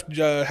 You left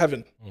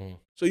heaven.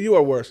 So you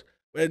are worse.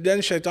 But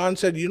then Shaitan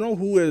said, you know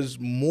who is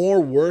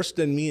more worse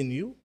than me and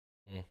you?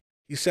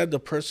 He said the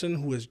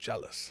person who is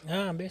jealous.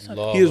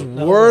 He is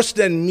worse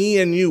than me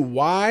and you.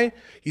 Why?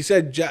 He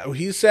said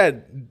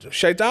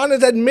Shaitan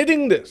is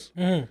admitting this.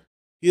 He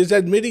is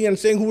admitting and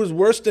saying who is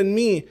worse than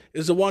me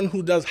is the one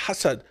who does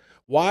hasad.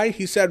 Why?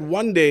 He said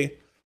one day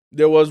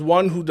there was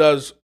one who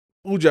does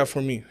puja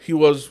for me. He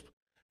was,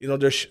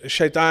 they're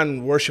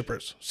shaitan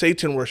worshippers,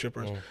 Satan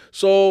worshippers.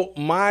 So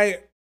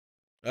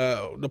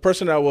the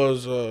person that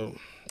was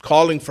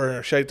calling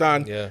for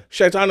shaitan,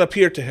 shaitan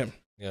appeared to him.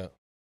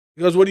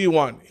 He goes, what do you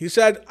want? He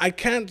said, I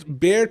can't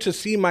bear to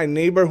see my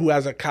neighbor who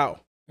has a cow.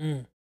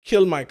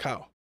 Kill my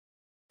cow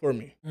for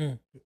me.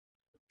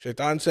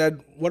 Shaitan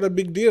said, what a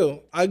big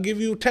deal. I'll give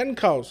you 10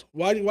 cows.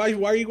 Why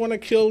are you going to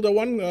kill the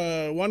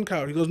one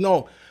cow? He goes,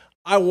 no,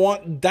 I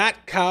want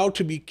that cow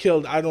to be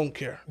killed. I don't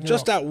care.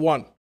 Just that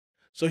one.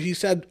 So he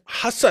said,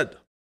 hasad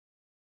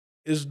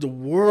is the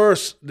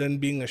worse than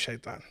being a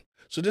shaitan.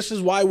 So this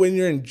is why when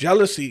you're in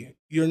jealousy,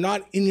 you're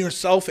not in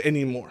yourself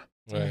anymore.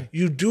 Right.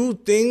 You do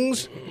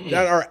things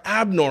that are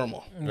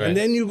abnormal, and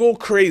then you go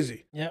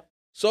crazy.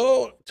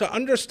 So to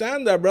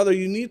understand that, brother,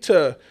 you need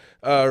to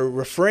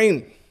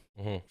refrain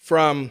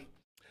from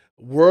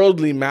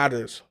worldly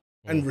matters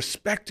and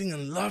respecting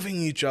and loving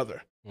each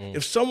other.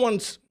 If someone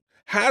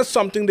has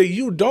something that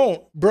you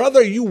don't,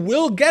 brother, you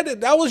will get it.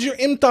 That was your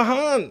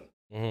imtihan.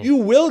 You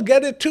will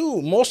get it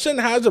too.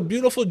 Mohsin has a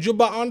beautiful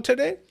jubba on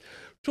today.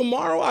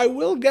 Tomorrow I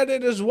will get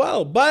it as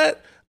well.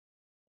 But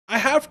I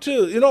have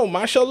to,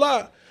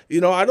 mashallah,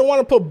 I don't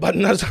want to put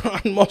badnazar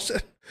on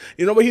Mohsin,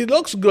 but he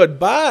looks good.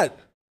 But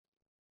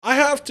I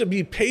have to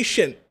be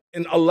patient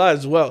in Allah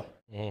as well.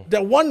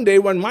 That one day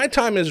when my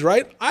time is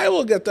right, I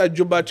will get that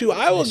jubba too.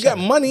 I will get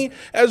money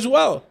as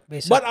well.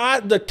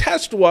 But the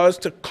test was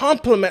to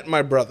compliment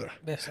my brother,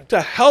 to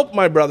help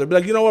my brother. Be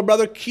like, you know what,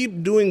 brother,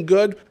 keep doing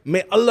good.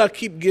 May Allah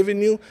keep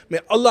giving you.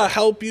 May Allah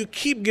help you,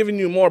 keep giving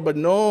you more. But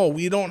no,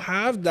 we don't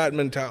have that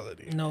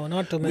mentality. No,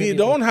 not too many. We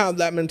don't have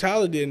that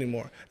mentality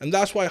anymore. And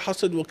that's why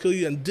hasad will kill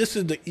you. And this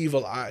is the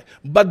evil eye.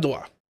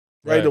 Badwa,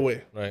 right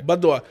away.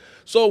 Badwa.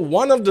 So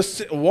one of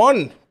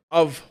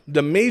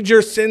the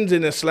major sins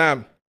in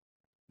Islam,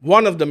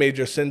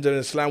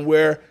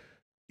 where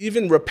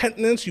even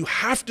repentance, you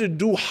have to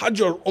do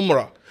Hajj or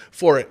Umrah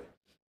for it.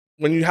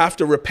 When you have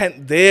to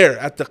repent there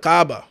at the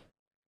Kaaba,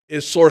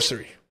 is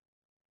sorcery.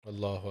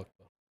 Allahu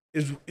Akbar.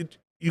 It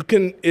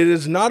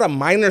is not a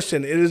minor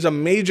sin, it is a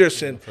major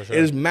sin. For sure.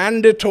 It is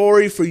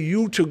mandatory for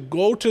you to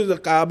go to the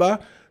Kaaba,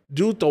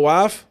 do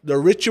tawaf, the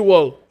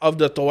ritual of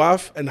the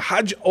tawaf, and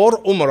Hajj or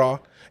Umrah,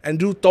 and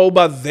do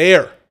tawbah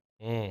there.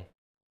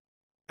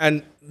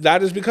 And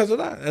that is because of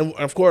that. And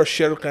of course,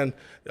 shirk and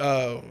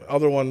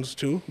other ones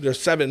too. There's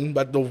 7,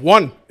 but the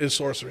one is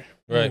sorcery.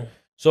 Right.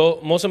 So,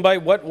 Mohsin bhai,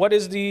 what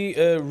is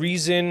the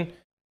reason?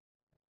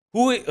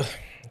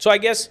 So I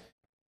guess,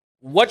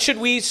 what should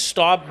we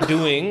stop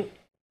doing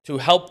to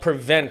help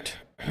prevent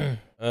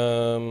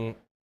buri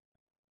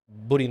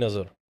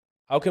nazar?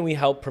 How can we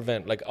help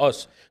prevent, like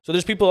us? So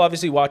there's people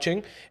obviously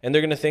watching, and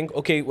they're going to think,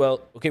 okay,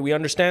 we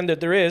understand that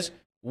there is.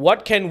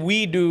 What can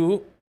we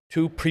do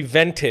to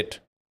prevent it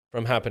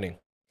from happening?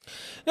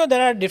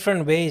 There are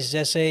different ways.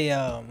 Just say,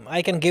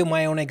 I can give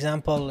my own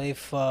example.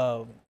 If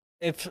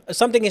if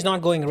something is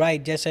not going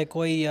right, जैसे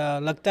कोई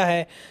लगता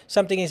है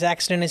something is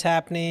accident is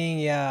happening,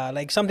 yeah,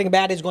 like something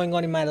bad is going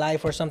on in my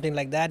life or something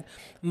like that,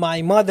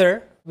 my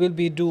mother will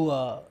be do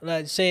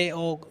let's say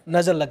oh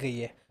nazar lag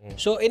gayi hai.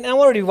 So in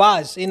our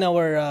riwaz, in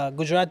our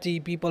Gujarati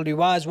people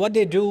riwaz, what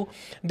they do,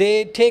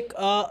 they take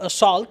a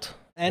salt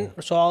and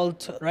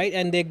salt, right,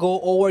 and they go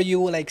over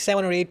you like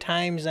 7 or 8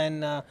 times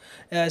and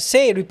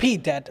say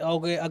repeat that.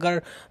 Okay,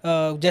 अगर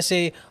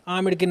जैसे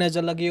आमिर की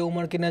नज़र लगी,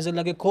 उमर की नज़र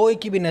लगी, कोई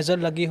की भी नज़र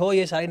लगी हो,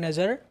 ये सारी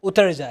नज़र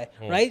उतर जाए,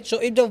 right? So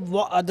if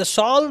the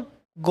salt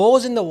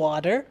goes in the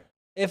water,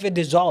 if it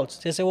dissolves,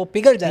 जैसे वो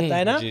पिघल जाता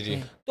है ना,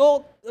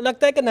 तो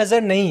लगता है कि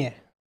नज़र नहीं है.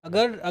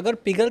 अगर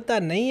पिघलता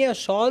नहीं है,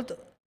 salt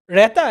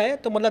रहता है,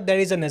 तो मतलब there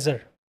is a नज़र.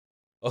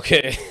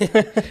 Okay.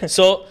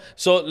 so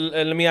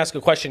let me ask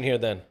a question here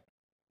then.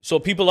 So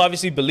people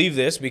obviously believe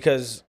this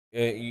because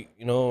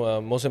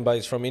Mohsen Bhai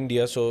is from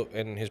India, so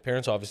and his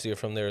parents obviously are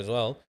from there as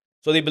well.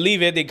 So they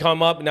believe it. They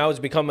come up now. It's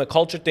become a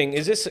culture thing.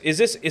 Is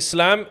this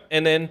Islam?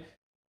 And then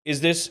is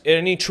this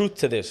any truth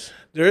to this?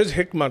 There is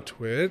hikmah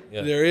to it.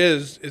 Yeah.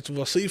 It's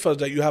wasifas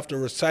that you have to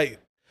recite,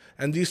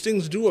 and these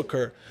things do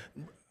occur.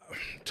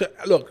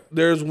 Look,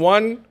 there's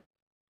one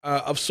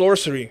of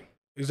sorcery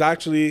is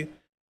actually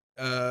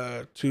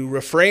to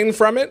refrain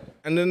from it,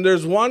 and then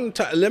there's one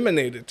to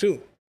eliminate it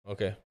too.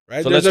 Okay.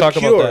 Right? So There's let's talk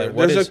cure. about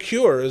that. There's a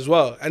cure as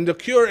well. And the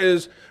cure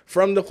is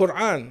from the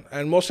Quran.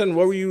 And Mohsen,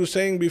 what were you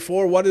saying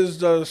before? What is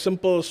the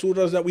simple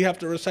surahs that we have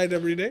to recite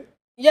every day?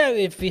 Yeah,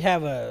 if we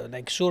have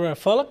like Surah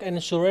Falaq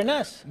and Surah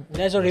Nas.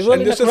 There's a river in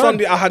the Quran. And this is from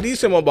the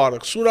Ahadith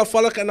Mubarak, Surah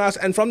Falaq and Nas.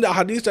 And from the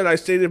Ahadith that I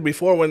stated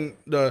before when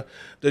the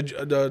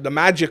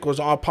magic was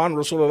upon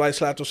Rasulullah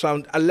Sallallahu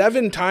Alaihi Wasallam,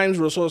 11 times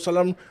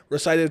Rasulullah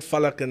recited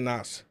Falaq and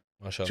Nas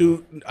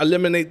to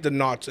eliminate the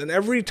knots. And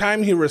every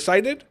time he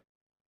recited,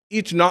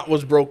 each knot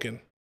was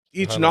broken.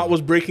 Each knot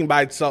was breaking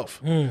by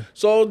itself.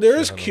 So there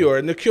is cure,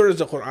 and the cure is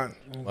the Quran.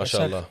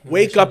 MashaAllah.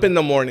 Wake up in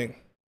the morning.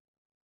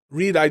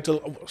 Read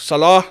Ayatul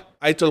Salah,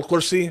 Ayatul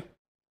Kursi,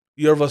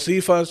 your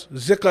wasifas,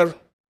 zikr.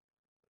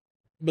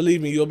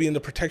 Believe me, you'll be in the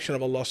protection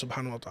of Allah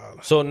subhanahu wa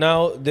ta'ala. So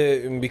now,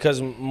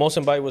 because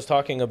Mohsen Bhai was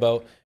talking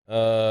about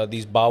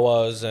these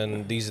bawas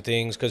and these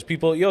things, because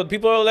people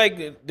are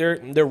like, they're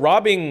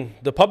robbing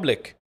the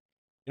public.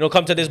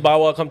 Come to this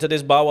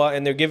bawa,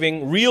 and they're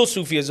giving real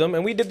Sufism.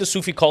 And we did the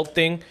Sufi cult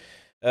thing.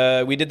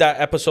 We did that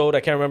episode. I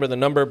can't remember the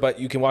number, but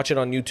you can watch it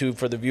on YouTube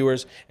for the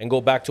viewers and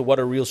go back to what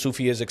a real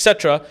Sufi is,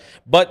 etc.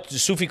 But the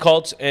Sufi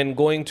cults and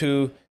going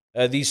to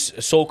these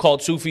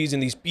so-called Sufis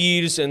and these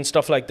peers and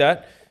stuff like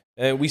that,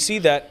 we see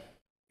that.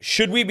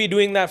 Should we be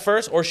doing that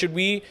first, or should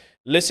we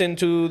listen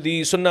to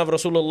the Sunnah of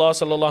Rasulullah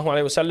sallallahu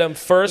alaihi wasallam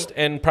first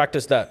and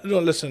practice that? No,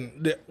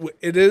 listen.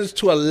 It is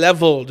to a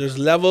level. There's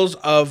levels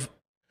of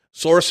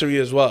sorcery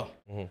as well.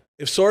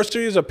 If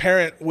sorcery is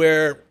apparent,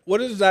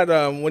 what is that?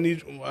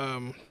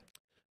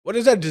 What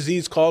is that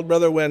disease called,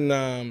 brother? When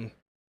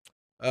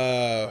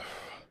it's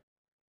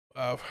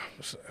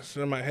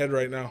in my head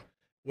right now.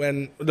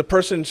 When the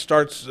person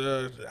starts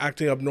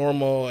acting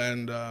abnormal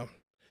and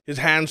his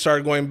hands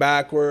start going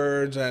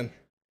backwards, and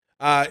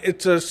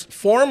it's a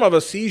form of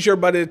a seizure,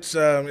 but it's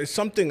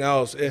something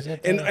else.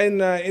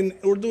 In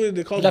Urdu,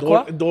 they call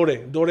it dore.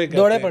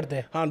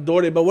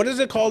 Dore. But what is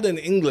it called in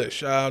English?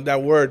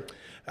 That word.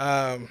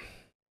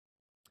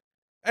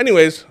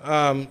 Anyways,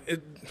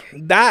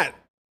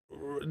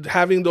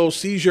 having those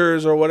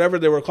seizures or whatever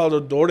they were called,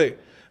 a dore. I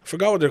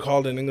forgot what they're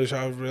called in English.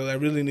 I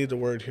really need the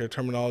word here,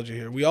 terminology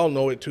here. We all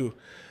know it too.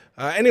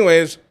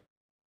 Anyways,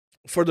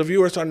 for the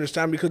viewers to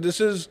understand, because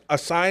this is a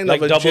sign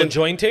like of a double jinn.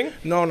 jointing?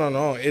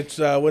 No. It's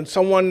when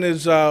someone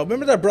is.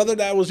 Remember that brother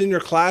that was in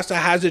your class that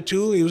has it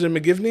too? He was in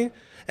McGivney,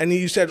 and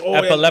he said, "Oh,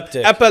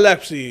 epileptic,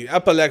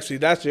 epilepsy."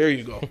 That's there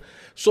you go.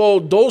 So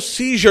those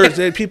seizures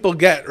that people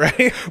get,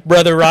 right?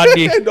 Brother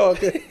Rodney. No,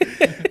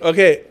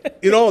 okay.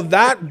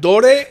 That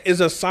dore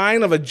is a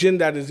sign of a jinn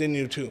that is in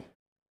you too.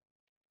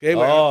 Okay.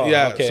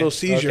 Okay. So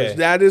seizures,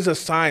 that is a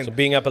sign. So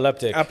being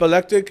epileptic.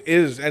 Epileptic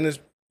is, and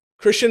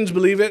Christians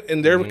believe it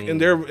in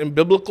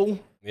biblical.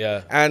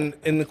 Yeah. And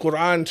in the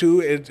Quran too,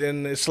 it's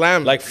in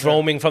Islam. Like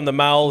foaming from the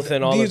mouth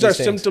and all these of are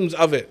things. symptoms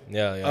of it.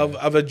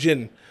 Of a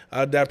jinn.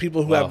 There are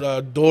people who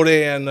have dore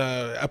and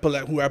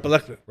who are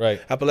epileptic.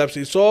 Right.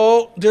 Epilepsy.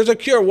 So there's a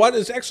cure. What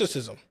is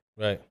exorcism?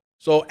 Right.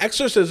 So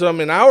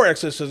in our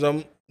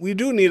exorcism, we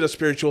do need a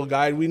spiritual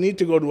guide. We need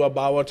to go to a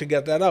bawa to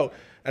get that out.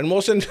 And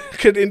Mohsen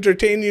could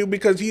entertain you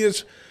because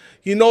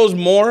he knows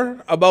more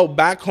about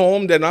back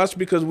home than us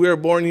because we were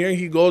born here.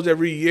 He goes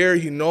every year.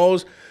 He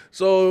knows.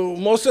 So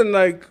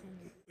Mohsen,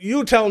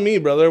 you tell me,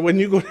 brother, when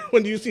you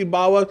see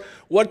bawa,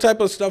 what type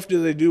of stuff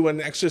do they do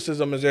when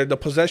exorcism is there? The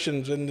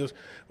possessions and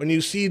when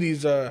you see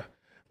these,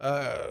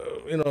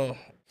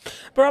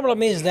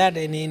 Problem is that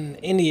in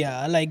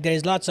India,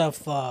 there's lots of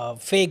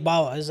fake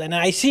bawas, and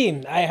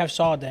I have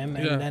saw them,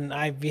 and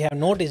then we have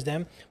noticed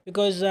them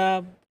because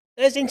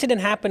this incident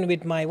happened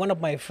with one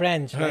of my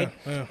friends, right?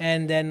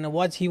 And then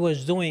what he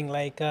was doing,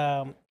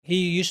 he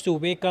used to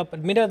wake up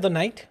at middle of the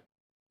night,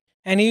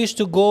 and he used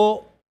to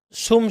go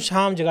sum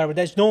sham jagar, but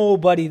there's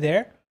nobody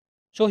there,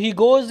 so he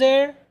goes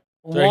there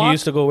So he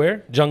used to go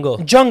where? Jungle.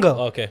 jungle.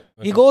 Okay.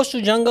 He goes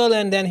to jungle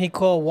and then he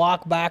go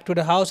walk back to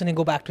the house and he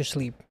go back to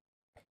sleep.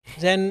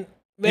 Then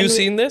when You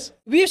seen this?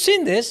 we've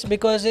seen this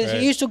because Right.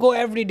 he used to go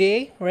every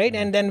day, right?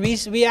 And then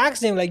we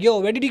asked him like, "Yo,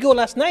 where did you go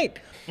last night?"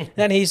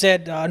 And he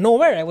said,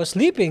 "Nowhere. I was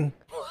sleeping."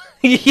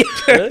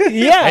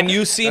 Yeah. And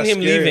you seen That's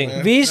him scary, leaving.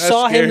 man. We That's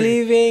saw him scary.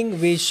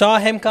 leaving. We saw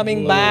him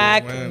coming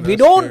back. man, we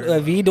that's don't.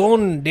 scary. We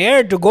don't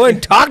dare to go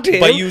and talk to him.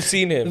 But you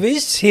seen him. We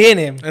seen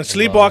him. And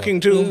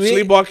sleepwalking too. We-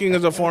 Sleepwalking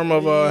is a form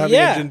of having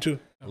Yeah. a jinn too.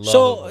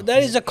 So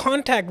there is a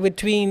contact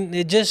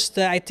between just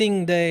I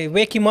think they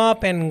wake him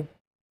up and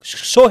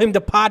show him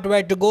the part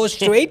where to go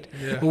straight,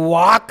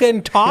 walk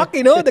and talk.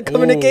 You know the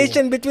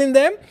communication between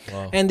them,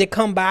 and they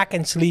come back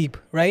and sleep.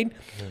 Right.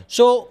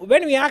 So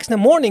when we ask in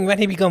the morning when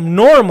he become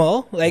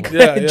normal, like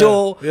Yeah, yeah,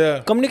 Joe,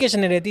 yeah.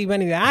 communication रहती,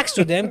 when we ask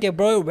to them, okay,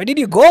 bro, where did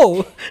you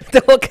go? They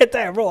will get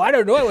that, bro. I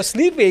don't know. I was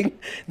sleeping.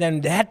 Then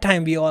that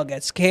time we all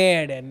get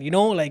scared and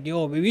like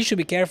yo, we should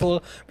be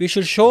careful. We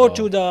should show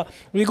to the.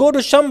 We go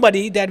to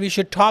somebody that we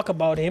should talk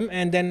about him,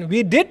 and then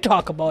we did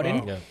talk about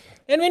him. Yeah.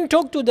 And when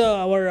talk to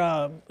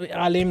our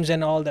alims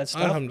and all that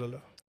stuff.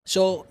 Alhamdulillah.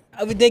 So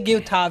they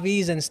give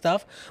taweez and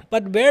stuff.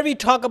 But where we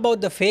talk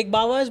about the fake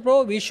bawas,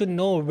 bro, we should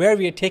know where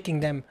we are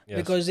taking them. Yes.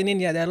 Because in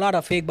India, there are a lot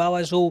of fake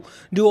bawas who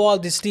do all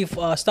this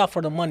stuff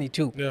for the money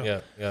too.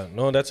 Yeah.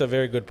 No, that's a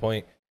very good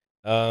point.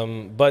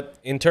 But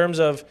in terms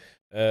of,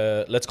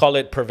 let's call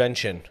it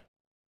prevention.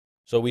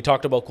 So we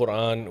talked about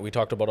Quran, we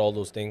talked about all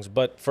those things.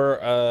 But for,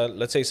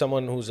 let's say,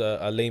 someone who's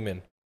a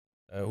layman,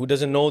 who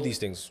doesn't know these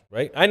things,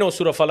 right? I know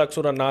Surah Falak,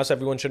 Surah Nas,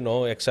 everyone should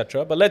know,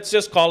 etc. But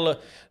let's call it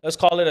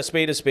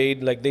a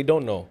spade. Like they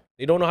don't know.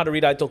 They don't know how to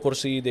read Ayatul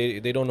Kursi.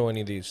 They don't know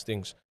any of these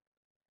things.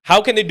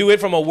 How can they do it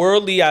from a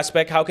worldly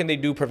aspect? How can they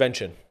do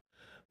prevention?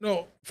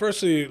 No,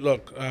 firstly,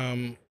 look,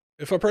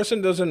 if a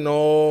person doesn't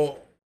know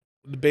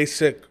the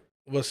basic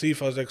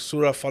wasifas like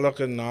Surah Falak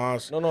and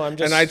Nas No, I'm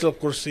just... and Ayatul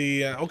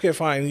Kursi, okay,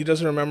 fine, he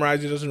doesn't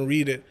memorize, he doesn't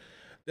read it,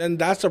 then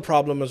that's a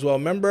problem as well.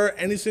 Remember,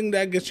 anything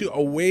that gets you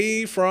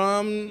away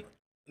from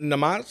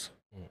namaz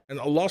and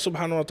Allah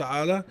subhanahu wa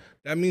ta'ala,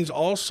 that means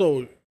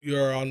also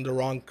you're on the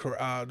wrong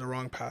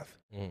path.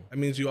 That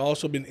means you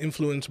also been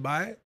influenced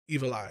by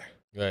evil eye.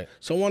 Right.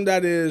 Someone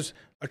that is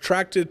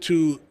attracted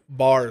to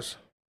bars,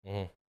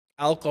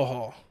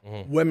 alcohol,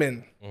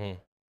 women,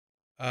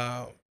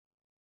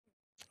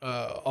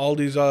 all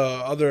these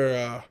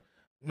other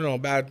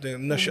bad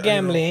things,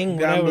 Gambling,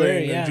 whatever,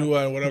 and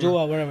jua and whatever,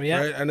 Jua, whatever, yeah.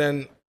 right? And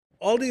then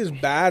all these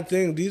bad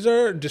things, these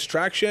are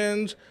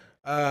distractions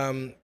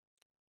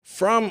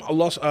from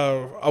Allah,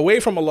 away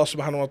from Allah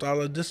subhanahu wa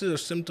ta'ala. This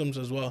is symptoms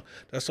as well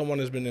that someone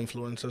has been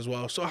influenced as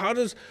well. So how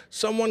does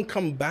someone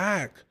come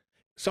back?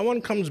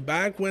 Someone comes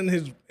back when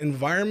his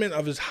environment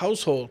of his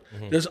household,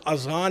 there's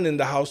azan in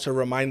the house to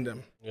remind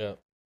them. Yeah.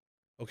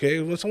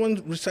 Okay, when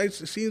someone listens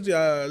to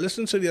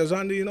the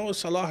azan, it's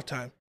salah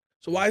time.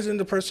 So why isn't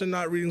the person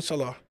not reading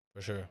salah?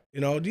 For sure.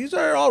 These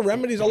are all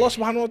remedies. Allah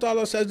subhanahu wa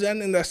ta'ala says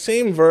then in that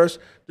same verse,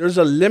 there's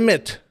a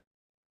limit.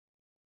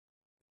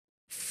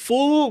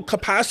 Full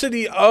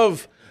capacity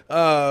of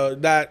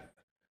that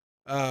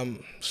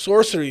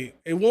sorcery,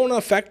 it won't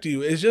affect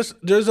you. It's just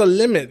there's a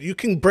limit. You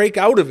can break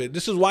out of it.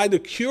 This is why the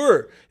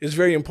cure is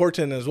very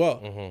important as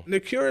well. And the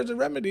cure is a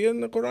remedy in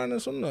the Quran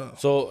and Sunnah.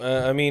 So,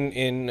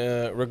 in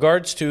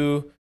regards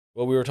to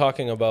what we were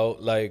talking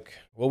about, like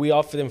what we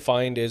often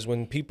find is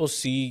when people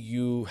see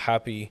you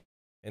happy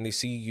and they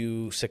see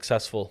you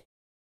successful,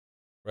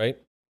 right?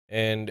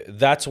 And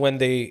that's when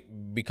they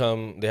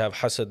have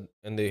hasad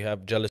and they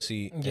have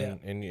jealousy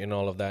and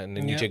all of that. And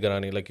then Niche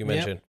Garani, like you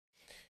mentioned.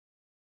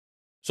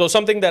 So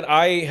something that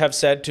I have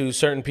said to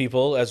certain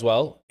people as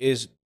well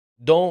is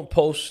don't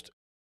post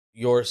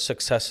your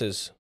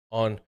successes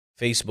on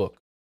Facebook.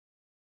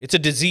 It's a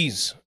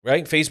disease,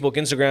 right? Facebook,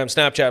 Instagram,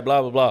 Snapchat,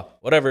 blah, blah, blah,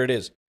 whatever it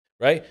is,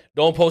 right?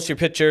 Don't post your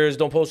pictures.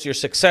 Don't post your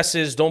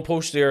successes. Don't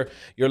post your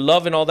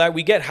love and all that.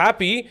 We get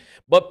happy,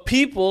 but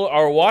people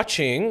are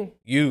watching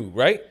you,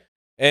 right?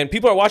 And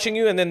people are watching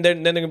you, and then they're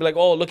gonna be like,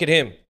 "Oh, look at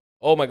him!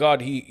 Oh my God,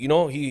 he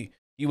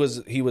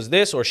was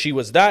this or she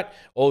was that.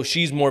 Oh,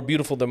 she's more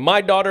beautiful than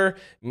my daughter.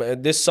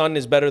 This son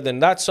is better than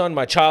that son.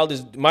 My child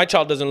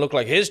doesn't look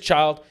like his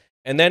child."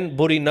 And then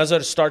buri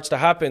nazar starts to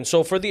happen.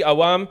 So for the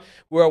awam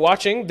who are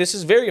watching, this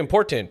is very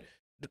important.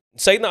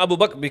 Sayyidina Abu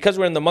Bakr, because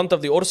we're in the month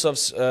of the Urs of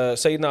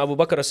Sayyidina Abu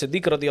Bakr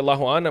as-Siddiq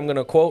radiallahu an, I'm going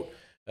to quote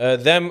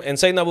them. And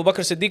Sayyidina Abu Bakr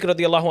as-Siddiq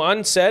radiallahu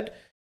an said,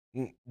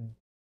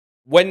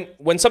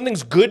 when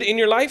something's good in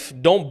your life,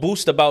 don't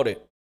boast about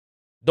it.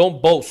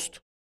 Don't boast.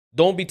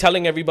 Don't be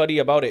telling everybody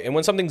about it. And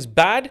when something's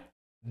bad,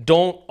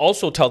 don't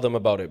also tell them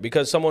about it.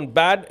 Because someone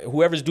bad,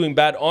 whoever's doing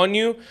bad on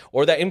you,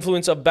 or that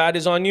influence of bad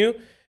is on you,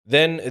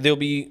 then they're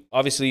going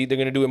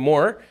to do it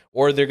more,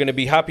 or they're going to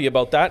be happy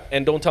about that.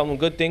 And don't tell them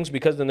good things,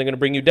 because then they're going to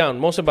bring you down.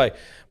 Mohsin bhai,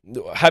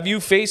 have you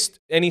faced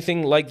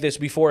anything like this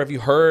before? Have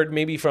you heard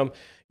maybe from,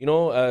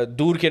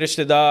 dur ke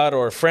rishtedar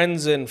or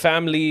friends and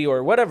family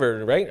or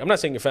whatever, right? I'm not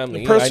saying your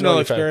family. Personal I know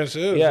your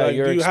experiences. Yeah, like,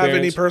 your do you have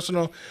any experience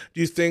personal,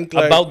 do you think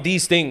like, about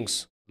these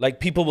things? Like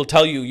people will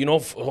tell you, you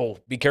know, oh,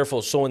 be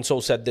careful. So and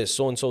so said this.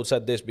 So and so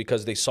said this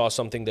because they saw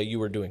something that you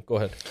were doing. Go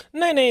ahead.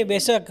 नहीं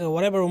बेशक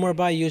whatever Umar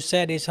bhai you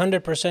said is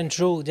 100%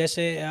 true.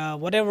 जैसे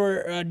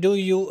whatever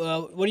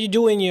what you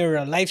do in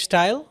your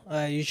lifestyle,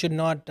 you should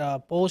not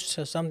post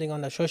something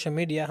on the social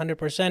media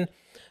 100%.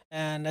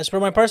 And as per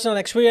my personal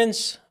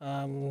experience,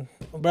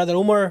 brother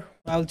Umar,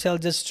 I'll tell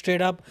just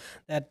straight up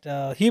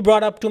that he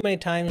brought up too many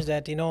times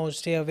that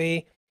stay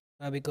away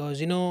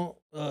because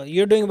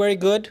you're doing very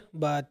good,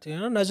 but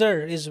nazar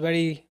is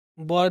very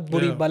बहुत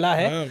बुरी Yeah. bala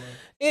hai. Yeah, man.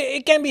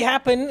 It can be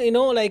happen,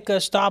 like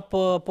stop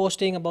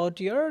posting about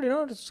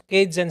your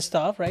kids and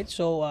stuff, right?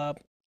 So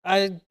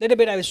I little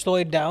bit I will slow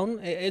it down.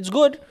 It's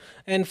good,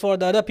 and for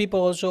the other people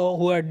also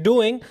who are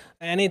doing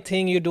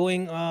anything you're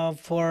doing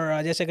for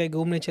जैसे कहीं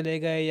घूमने चले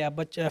गए या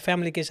बच्चा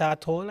family के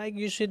साथ हो, like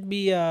you should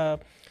be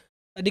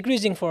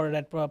decreasing for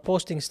that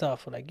posting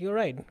stuff. Like you're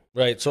right.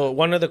 Right. So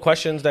one of the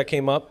questions that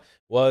came up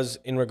was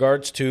in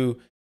regards to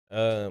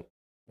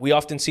we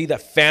often see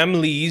that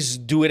families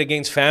do it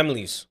against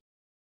families,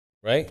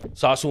 right?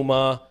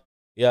 Sasuma,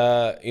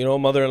 yeah,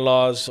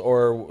 mother-in-laws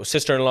or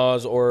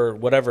sister-in-laws or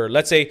whatever.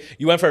 Let's say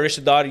you went for a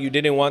rishtadar, you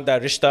didn't want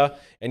that rishta,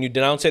 and you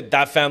denounce it.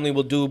 That family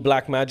will do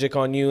black magic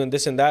on you and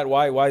this and that.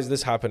 Why is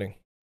this happening?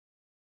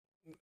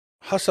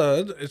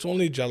 Hasad, it's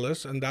only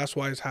jealous, and that's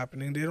why it's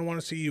happening. They don't want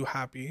to see you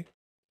happy.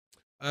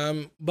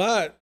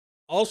 But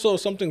also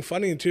something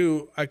funny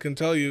too, I can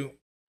tell you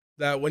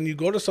that when you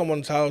go to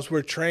someone's house,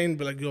 we're trained,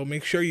 but like,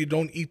 make sure you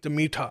don't eat the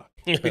meat.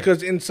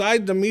 Because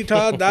inside the meat,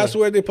 that's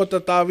where they put the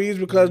taweez,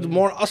 because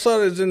more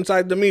asar is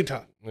inside the meat.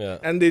 Yeah.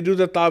 And they do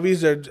the taweez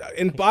there.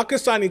 In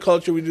Pakistani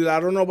culture, we do that. I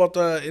don't know about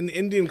in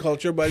Indian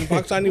culture, but in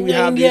Pakistani, we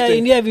have these things.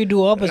 India, we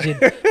do opposite.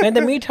 When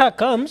the meetha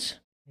comes,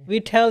 we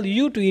tell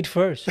you to eat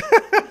first.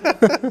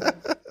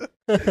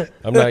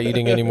 I'm not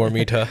eating any more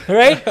meat.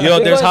 Right?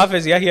 There's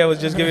Hafiz Yahya was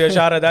just giving a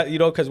shout at that,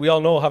 because we all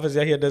know Hafiz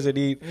Yahya doesn't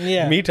eat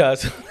meat.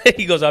 So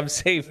he goes, I'm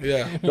safe.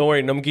 Yeah. Don't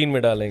worry, namkeen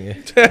mein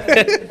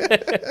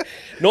dalenge.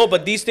 No,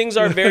 but these things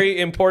are very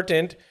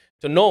important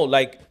to know.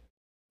 Like,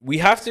 we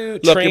have to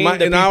train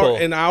the people.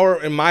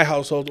 In my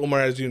household,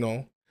 Umar, as you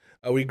know,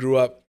 we grew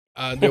up.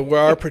 There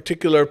were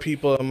particular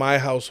people in my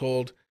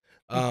household.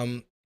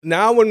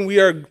 Now, when we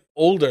are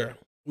older,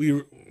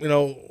 we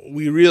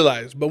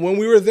realize. But when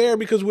we were there,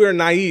 because we were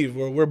naive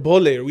or we're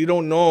bole, we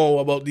don't know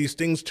about these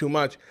things too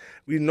much.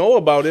 We know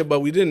about it,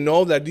 but we didn't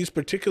know that these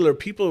particular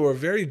people were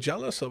very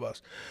jealous of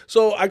us.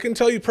 So I can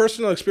tell you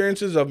personal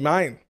experiences of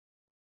mine.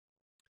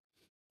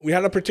 We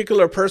had a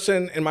particular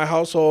person in my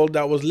household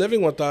that was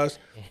living with us.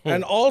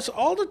 And also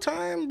all the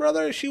time,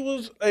 brother, she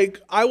was like,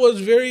 I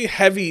was very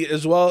heavy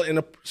as well in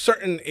a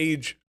certain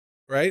age,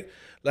 right?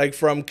 Like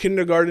from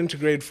kindergarten to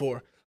grade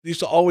 4. They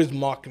used to always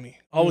mock me.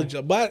 Always,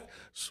 but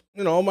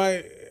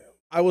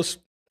I was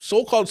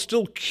so-called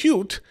still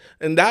cute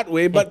in that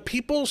way, but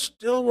people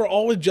still were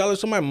always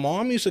jealous. So my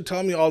mom used to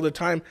tell me all the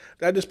time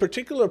that this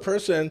particular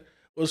person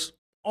was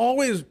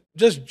always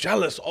just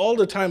jealous all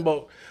the time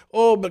about,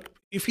 but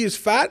if he's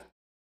fat,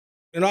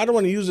 I don't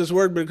want to use this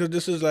word because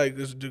this is like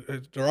it's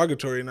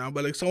derogatory now,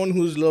 but like someone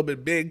who's a little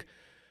bit big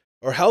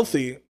or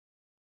healthy,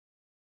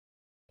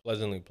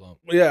 Pleasantly plump.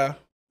 yeah.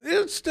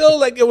 It's still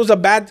like it was a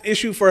bad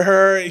issue for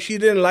her. She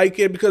didn't like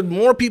it because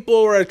more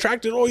people were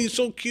attracted. Oh, he's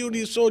so cute.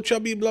 He's so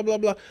chubby, blah, blah,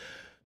 blah.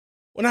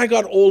 When I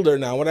got older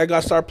now, when I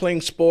got start playing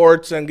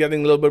sports and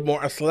getting a little bit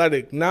more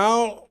athletic,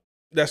 now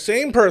the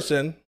same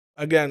person,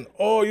 again,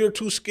 oh, you're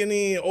too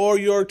skinny, or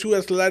you're too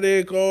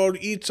athletic, or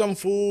eat some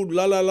food,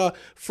 la, la, la.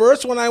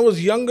 First, when I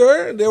was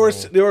younger, they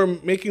were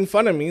making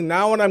fun of me.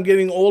 Now when I'm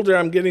getting older,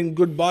 I'm getting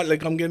good body,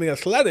 like I'm getting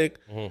athletic.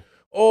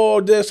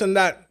 Oh, this and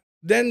that.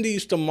 Then they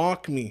used to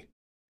mock me.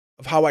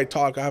 Of how I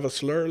talk. I have a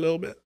slur a little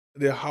bit.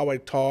 How I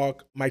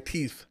talk, my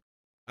teeth.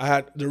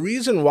 The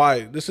reason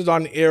why, this is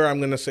on air, I'm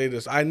going to say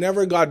this. I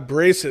never got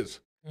braces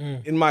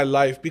in my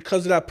life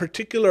because of that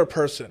particular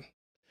person.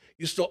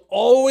 Used to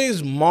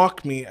always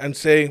mock me and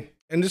say,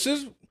 and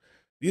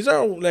these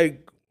are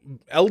like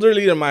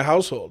elderly in my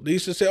household. They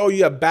used to say, oh,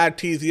 you have bad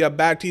teeth. You have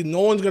bad teeth. No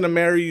one's going to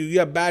marry you. You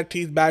have bad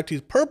teeth, bad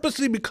teeth.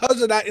 Purposely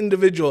because of that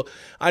individual,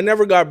 I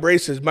never got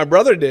braces. My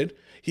brother did.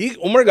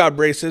 Umar got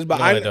braces, but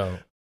No, I don't.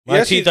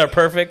 My teeth are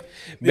perfect.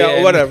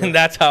 Yeah, whatever. And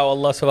that's how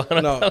Allah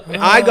subhanahu wa ta'ala. No,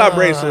 I got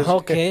braces.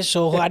 Okay,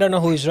 so I don't know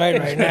who's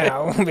right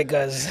now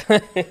because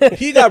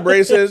He got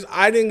braces.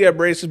 I didn't get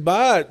braces,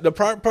 but the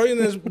problem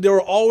is they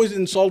were always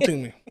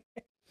insulting me.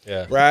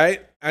 Yeah.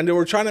 Right? And they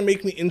were trying to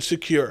make me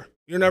insecure.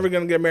 You're never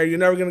going to get married. You're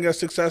never going to get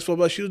successful.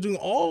 But she was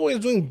always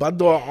doing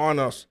badwa on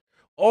us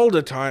all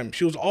the time.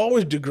 She was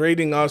always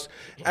degrading us.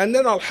 And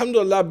then,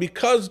 alhamdulillah,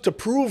 because to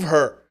prove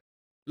her,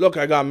 look,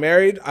 I got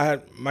married.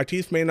 My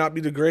teeth may not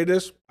be the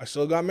greatest. I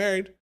still got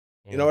married.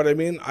 You know what I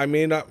mean? I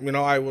may not,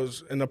 I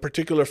was in a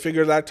particular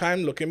figure that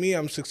time. Look at me.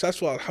 I'm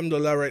successful,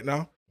 alhamdulillah, right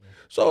now.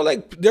 So,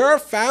 like, there are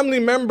family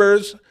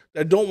members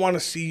that don't want to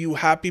see you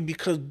happy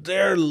because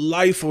their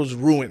life was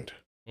ruined.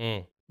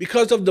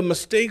 Because of the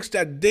mistakes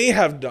that they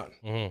have done.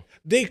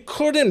 They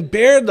couldn't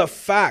bear the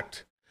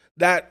fact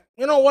that,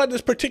 you know what,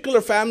 this particular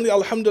family,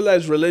 alhamdulillah,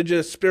 is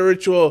religious,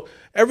 spiritual,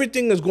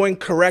 everything is going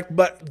correct,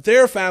 but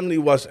their family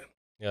wasn't.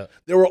 Yeah.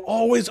 They were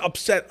always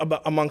upset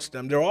amongst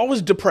them. They were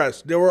always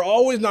depressed. They were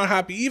always not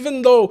happy,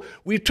 even though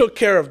we took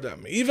care of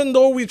them, even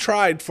though we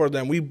tried for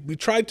them. We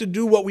tried to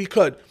do what we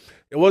could.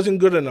 It wasn't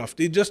good enough.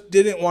 They just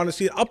didn't want to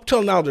see it. Up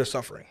till now, they're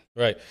suffering.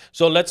 Right.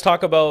 So let's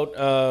talk about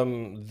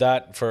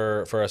that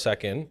for a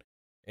second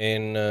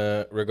in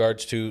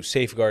regards to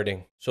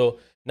safeguarding. So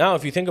now,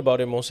 if you think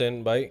about it,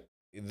 Mohsen,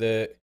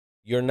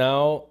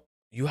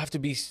 you have to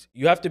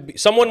be.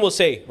 Someone will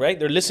say, right?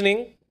 They're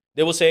listening.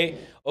 They will say,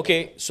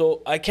 okay,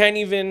 so I can't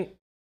even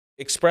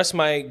express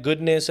my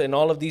goodness and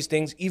all of these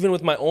things, even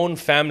with my own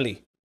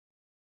family.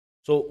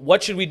 So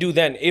what should we do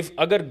then? If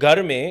agar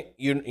ghar mein,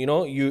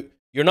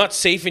 you're not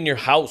safe in your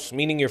house,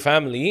 meaning your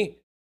family,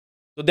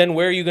 so then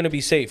where are you going to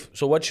be safe?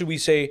 So what should we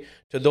say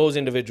to those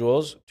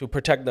individuals to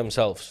protect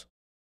themselves?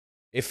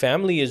 If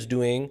family is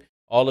doing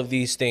all of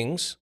these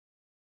things,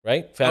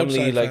 right? Family,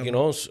 Outside like,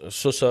 family.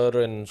 susar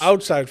and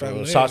Outside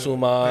family.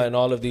 sasuma and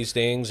all of these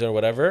things or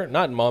whatever.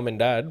 Not mom and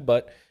dad,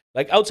 but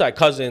like outside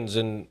cousins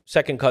and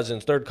second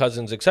cousins, third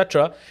cousins,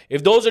 etc.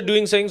 If those are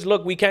doing things,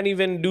 look, we can't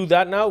even do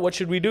that now. What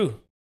should we do?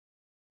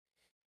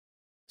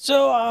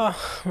 So,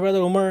 Brother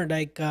Umar,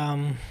 like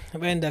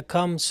when it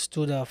comes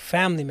to the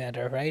family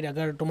matter, right?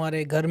 अगर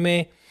तुम्हारे घर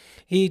में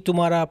ही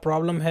तुम्हारा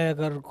problem है,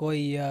 अगर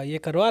कोई ये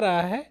करवा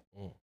रहा है,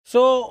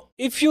 so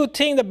if you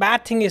think the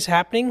bad thing is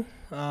happening,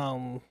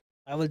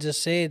 I will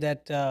just say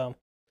that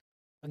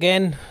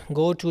again,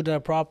 go to the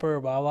proper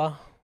Baba,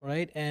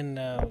 right? And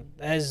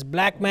as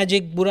black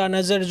magic बुरा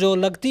नजर जो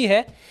लगती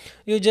है,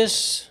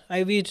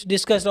 we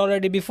discussed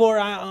already before.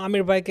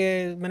 Aamir भाई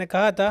के मैंने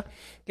कहा था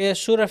कि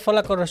सूरह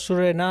फलक और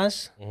सूरह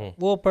नास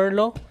वो पढ़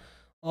लो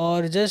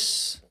और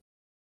just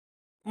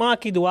माँ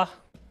की दुआ,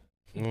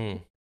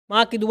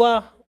 माँ की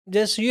दुआ,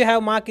 just you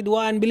have माँ की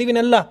दुआ and believe in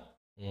Allah.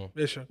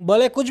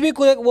 भले कुछ भी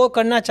वो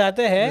करना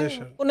चाहते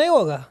हैं वो नहीं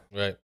होगा.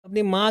 Right.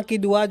 अपनी माँ की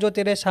दुआ जो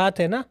तेरे साथ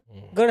है ना,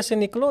 घर से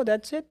निकलो,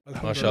 that's it.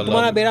 MashaAllah.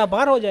 तुम्हारा बेड़ा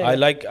पार हो जाएगा.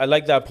 I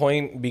like that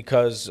point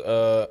because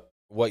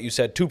what you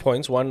said, 2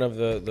 points. One of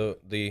the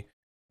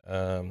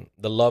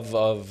love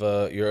of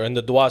your and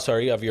the dua,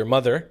 of your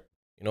mother.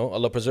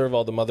 Allah preserve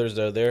all the mothers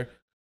that are there.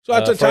 So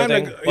at the time,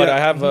 but I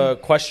have a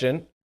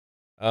question.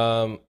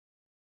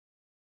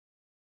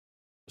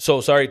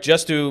 So sorry,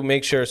 just to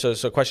make sure.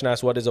 So question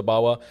asked, what is a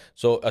bawa?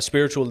 So a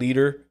spiritual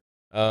leader.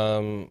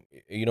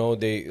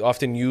 They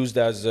often used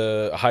as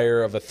a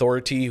higher of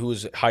authority,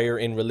 who's higher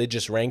in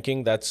religious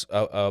ranking. That's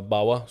a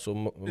bawa.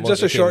 So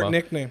just a short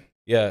nickname.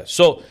 Yeah.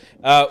 So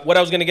what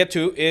I was going to get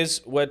to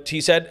is what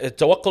he said: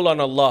 tawakkul on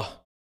Allah.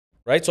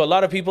 Right. So a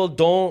lot of people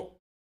don't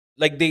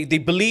they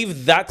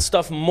believe that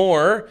stuff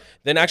more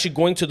than actually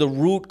going to the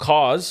root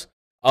cause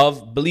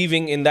of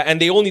believing in that,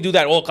 and they only do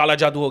that. Oh, kala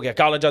jadoo ho gaya,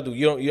 kala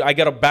jadoo. I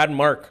get a bad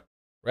mark,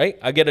 right?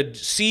 I get a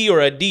C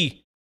or a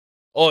D.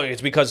 Oh,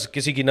 it's because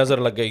kisi ki nazar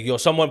lag gayi.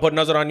 Someone put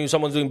nazar on you.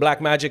 Someone's doing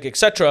black magic,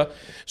 etc.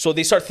 So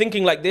they start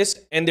thinking like this,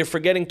 and they're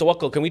forgetting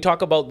tawakkul. Can we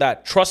talk about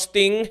that?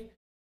 Trusting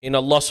in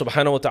Allah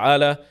subhanahu wa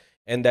taala,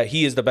 and that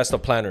He is the best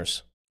of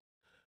planners.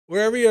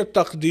 Wherever your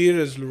taqdeer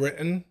is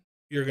written,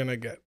 you're gonna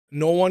get.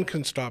 No one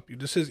can stop you.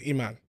 This is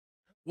iman.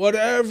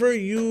 Whatever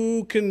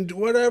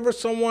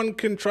someone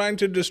can try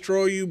to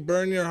destroy you,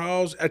 burn your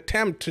house,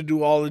 attempt to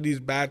do all of these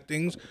bad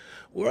things,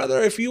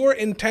 whether if you were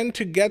intent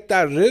to get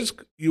that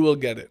rizq, you will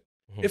get it.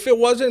 If it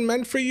wasn't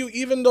meant for you,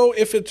 even though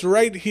if it's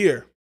right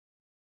here,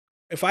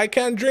 if I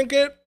can't drink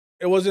it,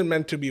 it wasn't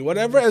meant to be.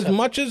 Whatever, as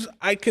much as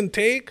I can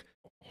take,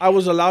 I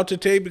was allowed to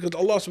take because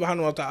Allah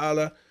subhanahu wa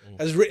ta'ala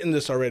has written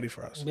this already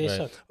for us.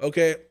 Right.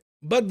 Okay,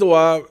 bad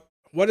dua.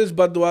 What is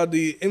bad dua?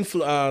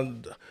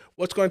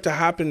 What's going to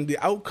happen, the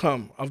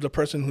outcome of the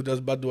person who does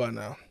bad dua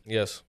now.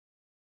 Yes.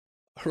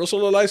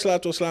 Rasulullah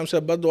sallallahu alaihi wasallam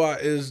said bad dua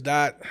is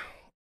that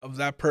of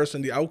that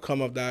person, the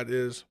outcome of that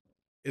is,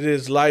 it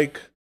is like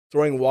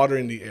throwing water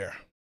in the air.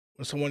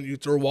 When you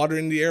throw water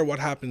in the air, what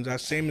happens?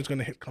 That same is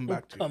going to come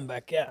back to you. Come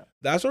back, yeah.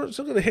 That's what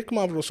the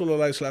hikmah of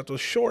Rasulullah sallallahu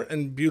was short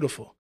and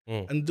beautiful.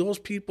 And those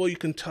people, you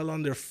can tell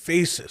on their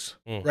faces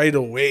right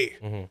away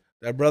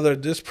that, brother,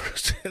 this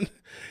person,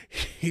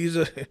 he's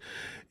a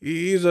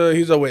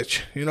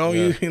witch.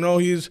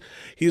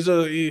 He's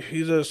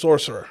a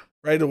sorcerer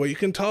right away. You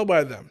can tell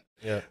by them.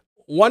 Yeah.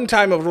 One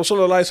time of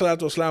Rasulullah sallallahu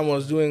alaihi wasallam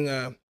was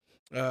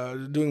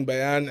doing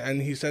bayan,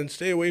 and he said,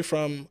 stay away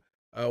from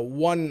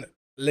one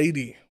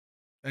lady.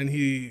 And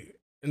in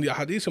the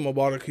hadith of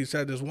Mubarak, he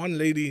said, there's one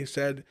lady, he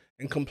said,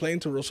 and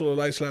complained to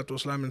Rasulullah sallallahu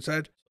alaihi wasallam and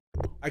said,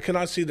 I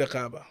cannot see the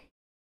Kaaba.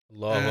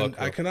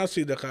 I cannot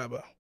see the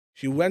Kaaba.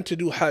 She went to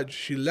do Hajj.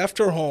 She left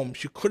her home.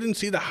 She couldn't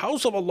see the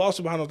house of Allah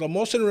subhanahu wa ta'ala.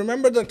 Mohsen,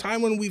 remember the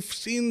time when we've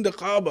seen the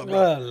Kaaba?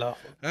 Allah.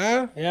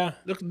 Huh? Yeah.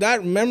 Look,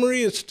 that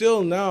memory is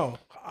still now.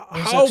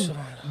 How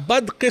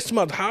bad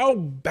qismat, how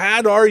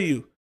bad are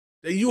you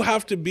that you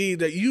have to be,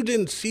 that you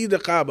didn't see the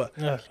Kaaba?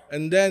 Yeah.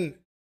 And then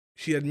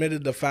she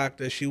admitted the fact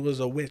that she was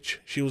a witch.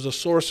 She was a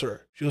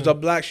sorcerer. She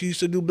was she used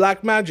to do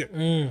black magic.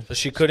 So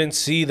she couldn't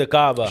see the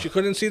Kaaba. She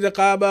couldn't see the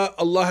Kaaba.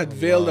 Allah had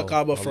veiled the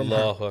Kaaba from her.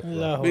 Allahu Akbar.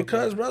 Allahu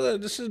Because, brother,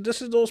 this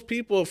is those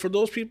people. For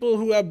those people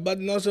who have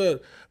bad nazar,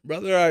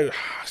 brother,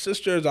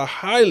 sisters, I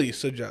highly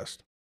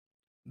suggest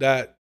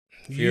that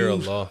Fear you,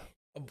 Allah.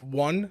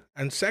 one,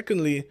 and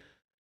secondly,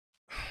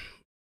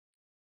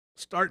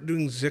 start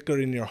doing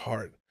zikr in your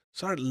heart.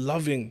 Start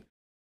loving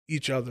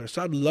each other.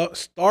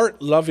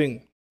 Start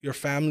loving your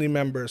family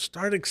members.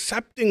 Start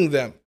accepting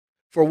them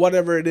for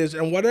whatever it is.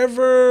 And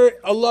whatever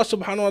Allah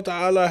subhanahu wa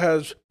ta'ala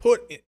has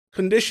put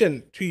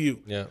condition to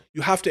you, Yeah.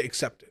 you have to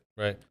accept it.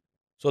 Right.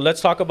 So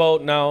let's talk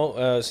about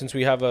now, since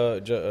we have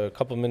a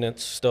couple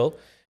minutes still,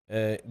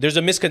 there's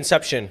a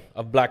misconception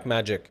of black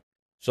magic.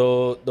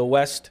 So the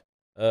West,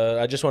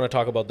 I just want to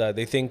talk about that.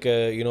 They think,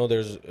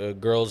 there's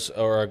girls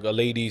or a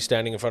lady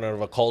standing in front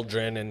of a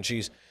cauldron and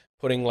she's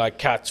putting like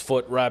cat's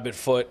foot, rabbit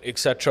foot,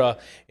 etc.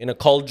 in a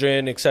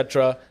cauldron,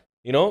 etc.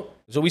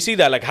 So we see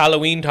that like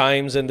Halloween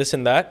times and this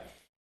and that.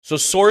 So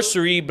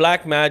sorcery,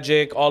 black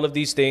magic, all of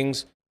these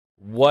things,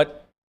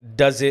 what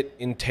does it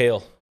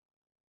entail?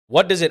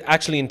 What does it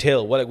actually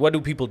entail? What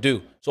do people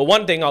do? So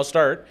one thing I'll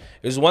start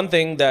is one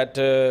thing that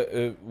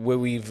where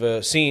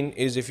we've seen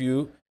is if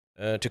you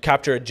to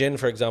capture a jinn,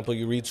 for example,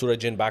 you read Surah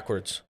Jinn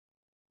backwards,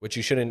 which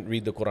you shouldn't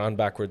read the Quran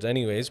backwards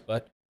anyways,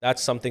 but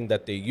that's something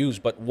that they use.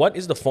 But what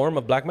is the form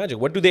of black magic?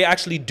 What do they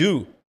actually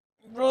do?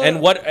 Bro,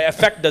 And what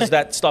effect does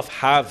that stuff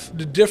have?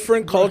 The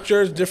different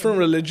cultures, different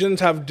religions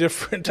have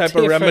different type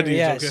of remedies.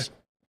 Yes.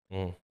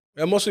 Okay.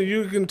 And most of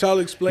you can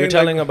explain. You're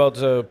telling about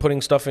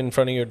putting stuff in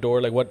front of your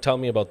door. Like, what? Tell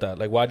me about that.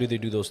 Like, why do they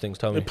do those things?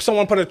 Tell me.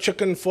 Someone put a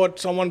chicken foot.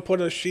 Someone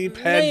put a sheep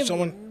head. नहीं,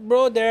 Someone.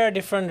 Bro, there are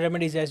different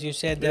remedies, as you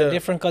said. There are Yeah.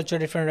 different culture,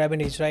 different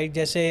remedies, right?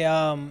 जैसे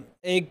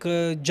एक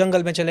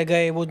जंगल में चले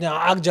गए, वो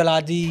आग जला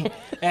दी,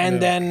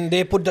 and then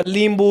they put the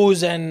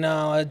limbus and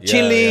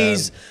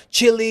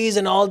chilies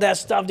and all that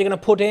stuff they're gonna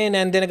put in,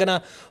 and they're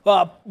gonna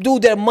do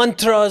their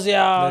mantras,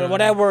 or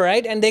whatever,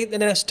 right? And they're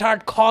gonna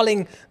start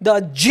calling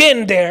the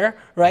jinn there,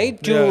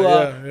 right?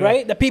 To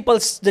right, the people,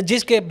 the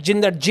जिसके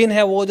jinn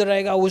है वो उधर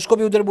रहेगा, उसको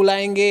भी उधर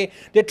बुलाएंगे.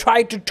 They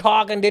try to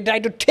talk and they try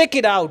to take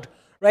it out.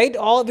 Right,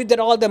 all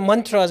the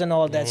mantras and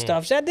all that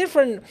stuff. So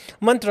different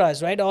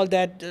mantras, right? All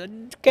that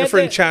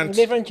Different chants.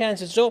 different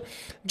chances. So,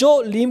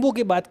 जो लींबू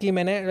की बात की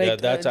मैंने, right? Yeah,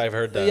 that's I've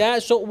heard that. Yeah,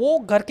 so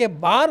वो घर के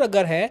बाहर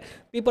अगर है,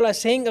 people are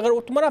saying अगर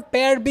तुम्हारा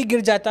पैर भी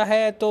गिर जाता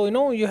है, तो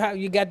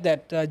you get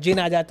that jinn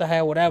आ जाता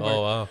है, whatever.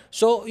 Oh, wow.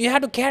 So you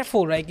have to be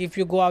careful, like if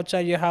you go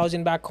outside your house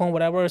and back home,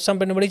 whatever, some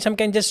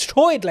can just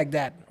throw it like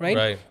that, right?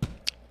 Right.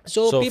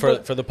 So So people,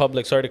 for the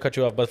public, sorry to cut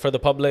you off, but for the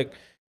public,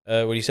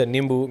 what he said,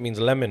 nimbu means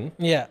lemon.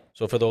 yeah.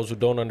 So for those who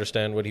don't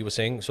understand what he was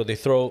saying, so they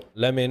throw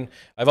lemon.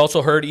 I've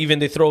also heard even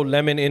they throw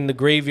lemon in the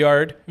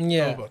graveyard,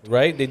 Yeah.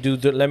 right? They do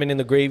the lemon in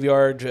the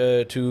graveyard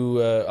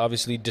to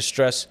obviously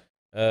distress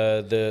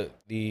do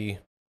these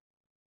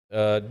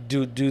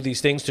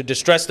things to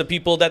distress the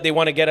people that they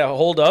want to get a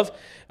hold of.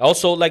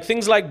 Also, like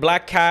things like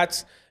black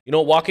cats,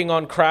 walking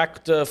on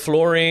cracked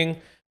flooring.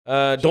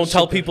 Don't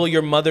tell people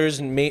your mother's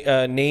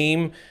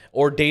name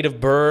or date of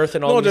birth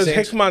and all No, these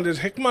there's things. there's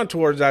hikmah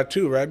towards that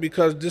too, right?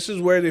 Because this is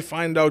where they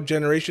find out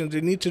generations.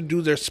 They need to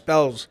do their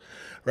spells,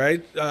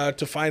 right?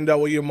 To find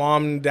out what your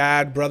mom and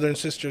dad, brother and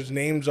sister's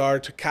names are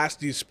to cast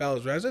these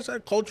spells, right? As I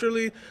said,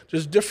 culturally,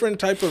 there's different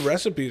type of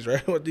recipes,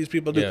 right? What these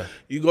people do. Yeah.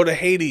 You go to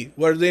Haiti,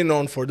 what are they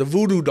known for? The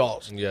voodoo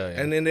dolls. Yeah.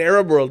 And in the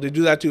Arab world, they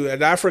do that too.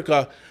 In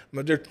Africa,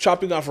 they're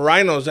chopping off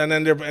rhinos and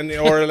then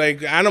or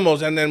like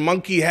animals and then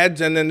monkey heads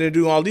and then they're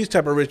doing all these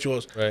type of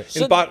rituals. Right.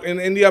 In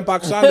India and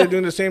Pakistan, they're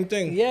doing the same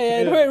thing.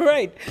 Yeah,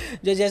 right.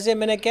 जैसे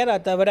मैंने कह रहा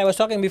था, but I was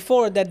talking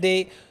before that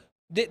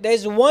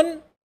there's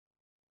one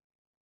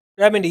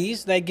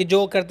remedies like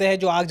जो करते हैं,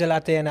 जो आग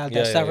जलाते हैं and all that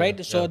Yeah, stuff, yeah, right?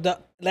 yeah, So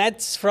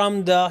that's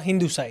from the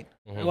Hindu side.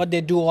 What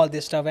they do all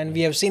this stuff, and we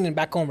have seen it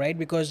back home, right?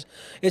 Because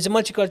it's a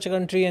multicultural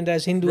country and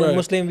there's Hindu and Right.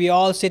 Muslim, we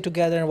all sit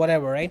together and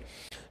whatever, right?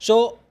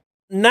 So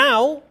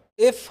now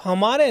if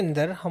हमारे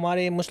अंदर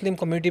हमारे Muslim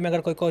community में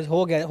अगर कोई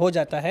हो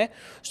जाता है,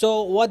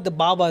 so what the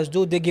Babas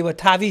do, they give a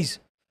taviz.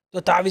 तो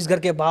तावीज़ घर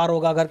के बाहर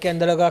होगा, घर के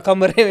अंदर होगा,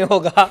 कमरे में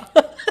होगा.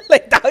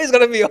 Like तावीज़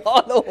gonna be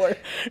all over,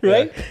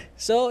 right? Yeah.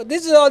 So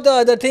this is all the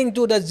other thing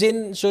too. The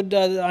jinn should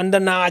अंदर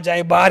ना आ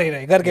जाए, बाहर ही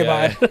रहे, घर के Yeah.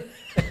 बाहर.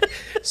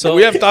 So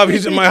We have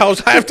taviz in my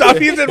house. I have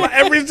taviz in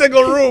every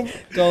single room.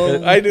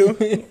 So I do.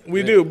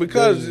 We do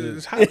because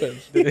it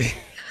happens.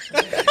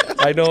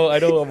 I know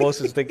what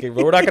Moses is thinking,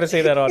 but we're not going to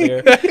say that on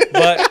here.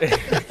 But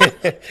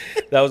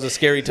that was a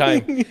scary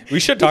time. We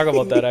should talk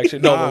about that, actually.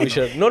 No, but we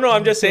should. No,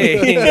 I'm just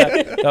saying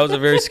that was a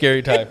very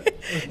scary time.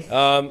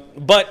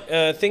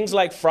 But things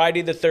like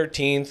Friday the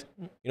 13th,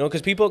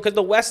 because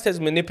the West has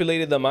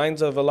manipulated the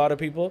minds of a lot of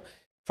people.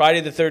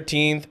 Friday the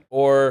 13th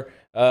or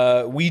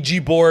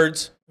Ouija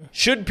boards.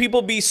 Should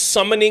people be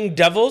summoning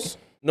devils?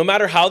 no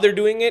matter how they're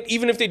doing it,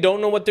 even if they don't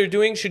know what they're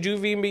doing, should you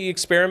even be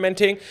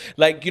experimenting,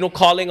 like, you know,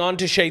 calling on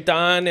to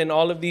shaitan and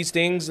all of these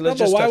things? No,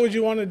 but why would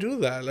you want to do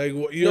that? Like,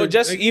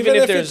 just like, even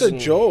if it's a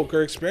joke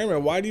or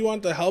experiment, why do you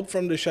want the help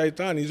from the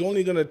shaitan? He's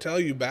only going to tell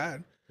you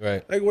bad.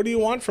 Right. Like, what do you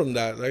want from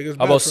that? Like,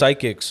 how about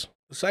psychics?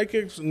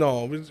 Psychics?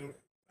 No.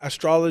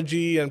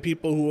 Astrology and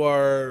people who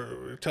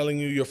are telling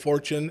you your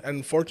fortune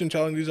and fortune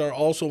telling, these are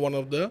also one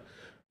of the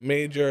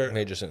major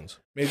sins.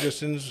 Major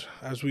sins,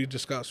 as we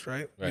discussed,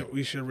 right?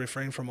 We should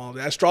refrain from all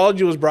that.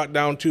 Astrology was brought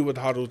down too with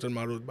Harut and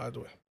Marut, by the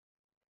way.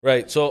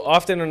 Right. So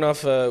often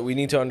enough, we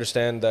need to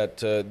understand that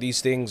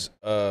these things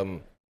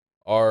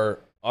are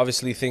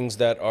obviously things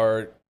that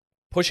are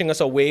pushing us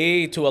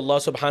away to Allah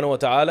subhanahu wa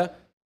ta'ala,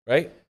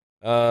 right?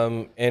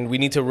 And we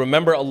need to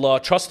remember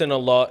Allah, trust in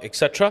Allah,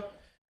 etc.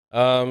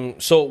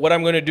 So what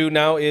I'm going to do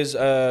now is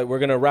we're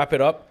going to wrap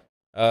it up.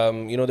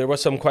 You know, there were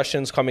some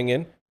questions coming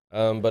in.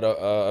 But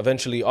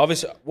eventually,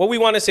 obviously, what we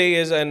want to say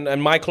is,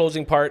 and my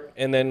closing part,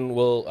 and then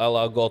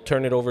I'll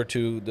turn it over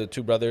to the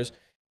two brothers,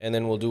 and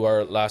then we'll do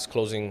our last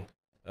closing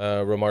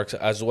remarks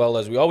as well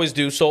as we always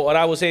do. So what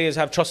I will say is,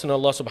 have trust in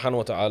Allah subhanahu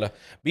wa ta'ala.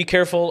 Be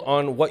careful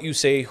on what you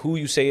say, who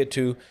you say it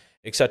to,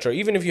 etc.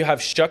 Even if you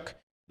have shak,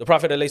 the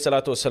Prophet alayhi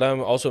salatu wasalam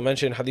also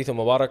mentioned Hadith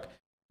al-Mubarak,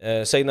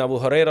 Sayyidina Abu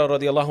Hurairah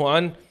radiallahu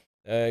an,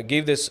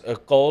 gave this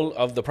call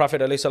of the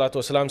Prophet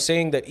ﷺ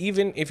saying that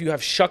even if you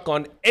have shak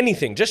on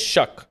anything, just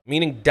shak,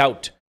 meaning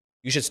doubt,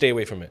 you should stay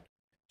away from it.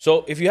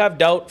 So if you have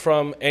doubt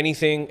from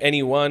anything,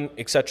 anyone,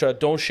 etc.,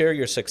 don't share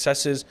your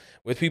successes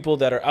with people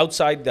that are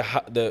outside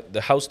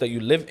the house that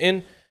you live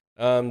in.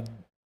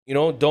 You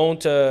know,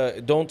 don't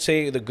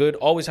say the good.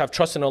 Always have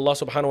trust in Allah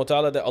subhanahu wa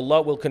ta'ala that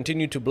Allah will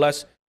continue to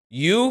bless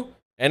you.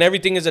 And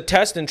everything is a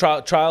test and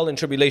trial and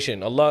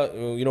tribulation. Allah,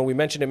 you know, we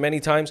mentioned it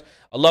many times.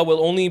 Allah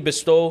will only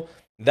bestow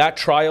that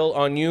trial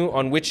on you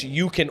on which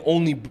you can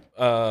only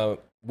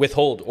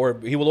withhold, or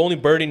He will only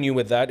burden you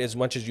with that as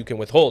much as you can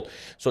withhold.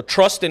 So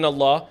trust in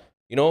Allah,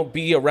 you know,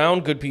 be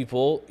around good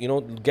people, you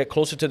know, get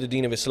closer to the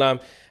deen of Islam,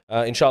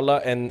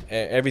 inshallah, and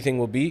everything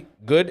will be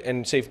good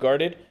and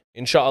safeguarded,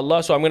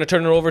 inshallah. So I'm going to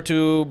turn it over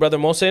to Brother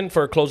Mohsin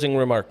for closing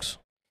remarks.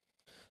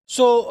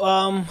 So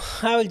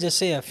I will just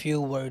say a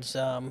few words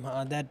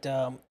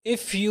that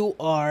if you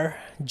are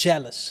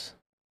jealous,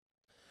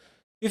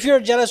 if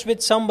you're jealous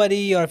with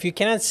somebody, or if you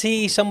cannot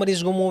see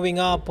somebody's moving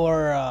up,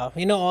 or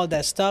you know, all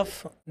that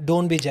stuff,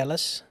 don't be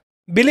jealous.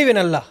 Believe in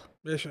Allah.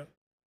 Yes, sir.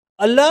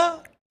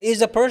 Allah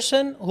is a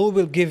person who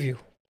will give you.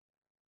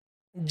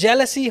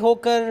 Jealousy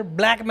होकर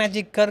black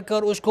magic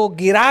कर उसको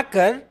गिरा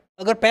कर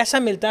अगर पैसा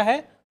मिलता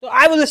है तो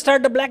I will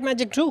start the black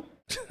magic too.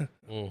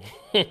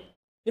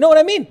 You know what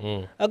I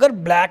mean? अगर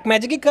black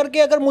magic ही करके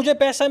अगर मुझे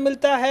पैसा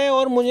मिलता है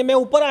और मैं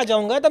ऊपर आ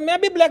जाऊंगा तो मैं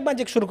भी black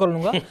magic शुरू कर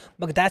लूंगा.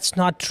 But that's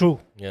not true.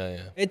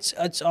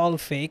 It's all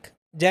fake.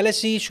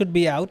 Jealousy should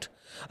be out.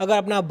 अगर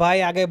अपना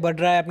भाई आगे बढ़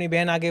रहा है, अपनी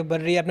बहन आगे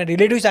बढ़ रही है, अपने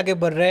relatives आगे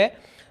बढ़ रहे हैं,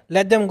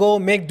 let them go,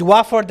 make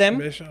dua for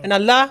them, and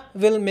Allah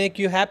will make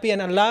you happy,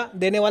 and Allah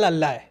देने वाला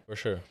Allah है. For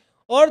sure.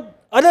 Or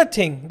other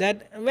thing,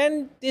 that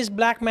when this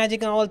black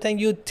magic and all thing,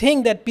 you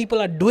think that people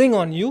are doing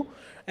on you,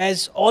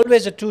 as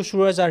always the two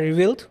surahs are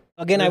revealed.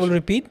 Again, I will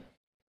repeat.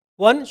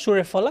 One,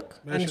 Surah Falak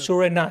and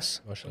Surah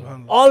Nas.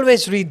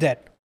 Always read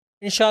that.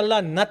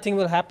 Inshallah, nothing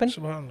will happen.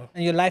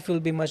 And your life will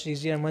be much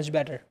easier and much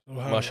better.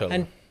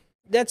 And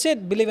that's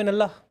it. Believe in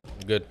Allah.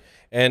 Good.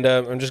 And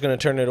I'm just going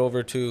to turn it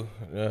over to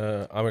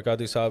Amir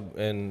Qadhi Saab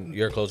and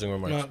your closing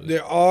remarks.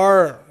 There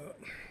are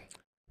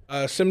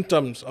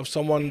symptoms of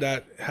someone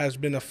that has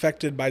been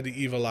affected by the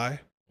evil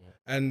eye.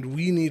 And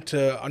we need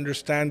to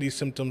understand these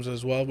symptoms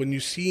as well. When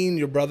you've seen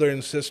your brother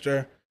and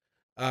sister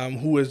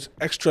who is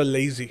extra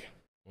lazy,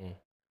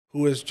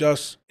 who is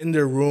just in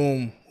their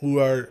room, who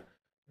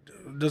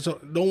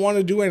don't want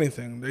to do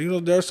anything. You know,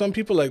 there are some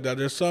people like that.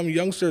 There's some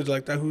youngsters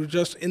like that who are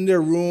just in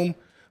their room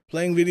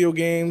playing video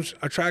games,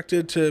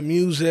 attracted to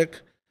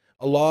music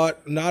a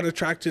lot, not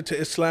attracted to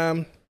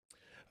Islam.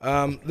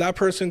 That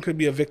person could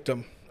be a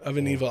victim of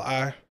an evil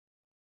eye.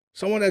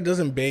 Someone that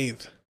doesn't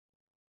bathe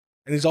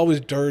and he's always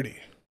dirty.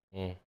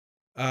 You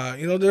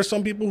know, there's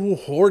some people who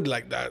hoard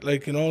like that,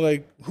 like, you know,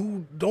 like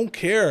who don't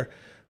care.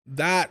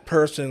 That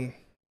person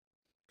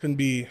can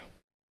be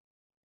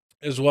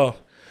as well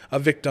a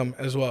victim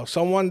as well.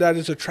 Someone that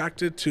is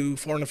attracted to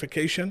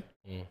fornication.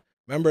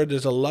 Remember,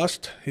 there's a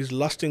lust. He's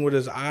lusting with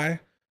his eye.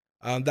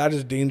 That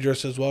is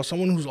dangerous as well.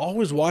 Someone who's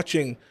always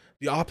watching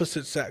the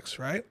opposite sex,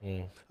 right?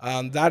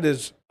 That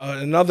is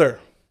another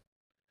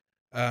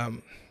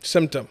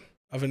symptom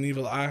of an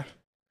evil eye.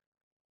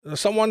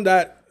 Someone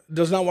that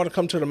does not want to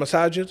come to the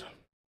masajid.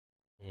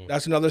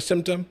 That's another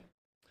symptom,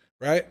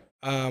 right?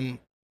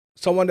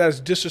 Someone that is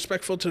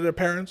disrespectful to their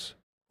parents,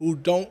 who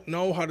don't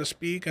know how to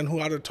speak and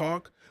how to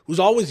talk, who's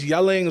always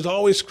yelling, who's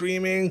always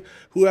screaming,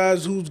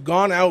 who's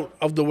gone out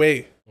of the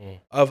way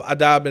of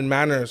adab and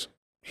manners.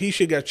 He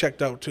should get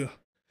checked out too.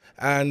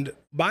 And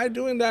by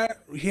doing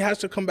that, he has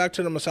to come back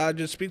to the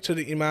masajid, speak to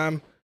the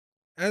imam,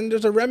 and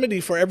there's a remedy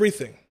for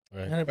everything.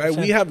 Right?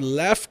 We have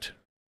left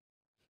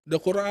the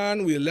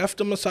Quran, we left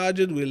the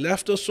masajid, we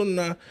left the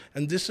sunnah,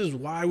 and this is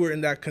why we're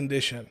in that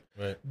condition.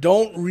 Right.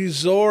 Don't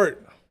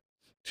resort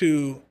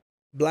to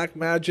black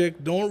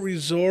magic. Don't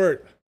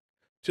resort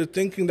to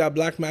thinking that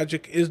black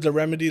magic is the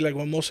remedy, like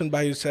what Mohsen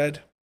Bhai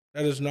said.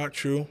 That is not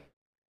true.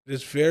 It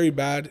is very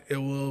bad.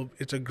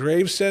 It's a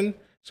grave sin.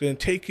 It's going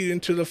to take you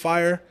into the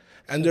fire,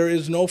 and there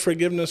is no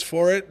forgiveness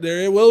for it.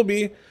 There will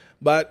be,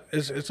 but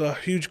it's a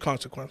huge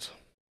consequence.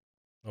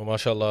 Oh,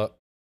 mashallah.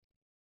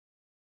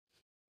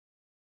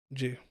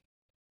 Gee.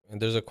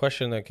 And there's a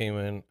question that came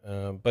in,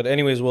 but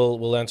anyways,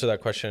 we'll answer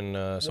that question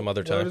some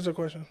other time. What is the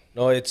question?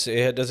 No,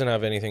 it doesn't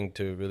have anything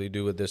to really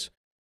do with this.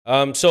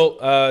 So,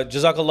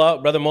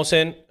 Jazakallah, Brother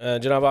Mohsen,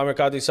 Janab Amir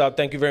Qadri Saab,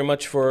 thank you very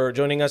much for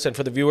joining us, and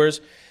for the viewers,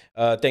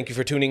 thank you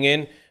for tuning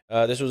in.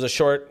 This was a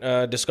short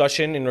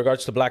discussion in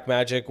regards to black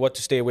magic, what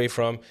to stay away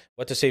from,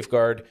 what to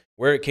safeguard,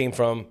 where it came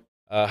from,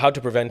 how to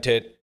prevent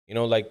it. You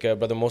know, like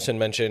Brother Mohsen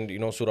mentioned, you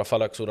know, Surah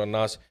Falak, Surah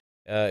Nas,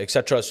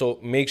 etc. So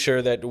make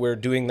sure that we're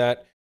doing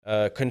that.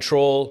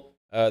 Control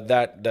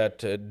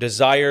that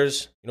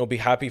desires, you know, be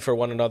happy for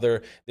one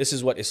another. This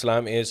is what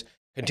Islam is.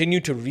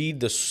 Continue to read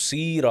the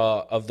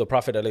seerah of the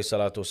Prophet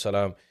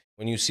ﷺ.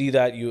 When you see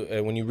that,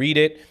 when you read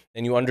it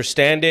and you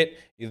understand it,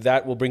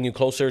 that will bring you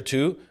closer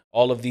to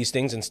all of these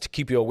things and to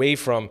keep you away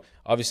from,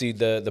 obviously,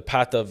 the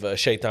path of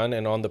shaitan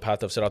and on the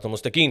path of Siratul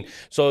Mustaqim.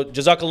 So,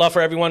 Jazakallah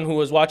for everyone who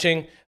was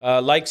watching.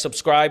 Like,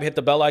 subscribe, hit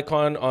the bell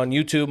icon on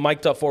YouTube,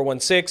 Mic'd Up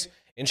 416.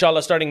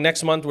 Inshallah, starting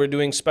next month, we're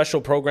doing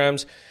special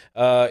programs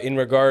in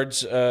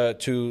regards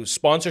to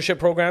sponsorship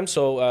programs.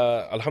 So,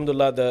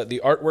 alhamdulillah,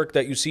 the artwork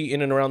that you see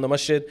in and around the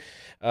masjid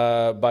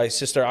by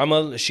Sister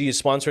Amal, she is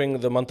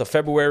sponsoring the month of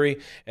February.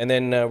 And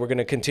then we're going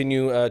to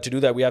continue to do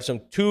that. We have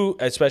two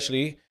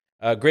especially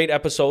great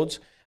episodes.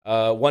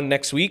 One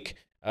next week,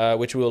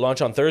 which we will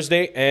launch on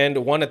Thursday,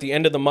 and one at the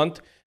end of the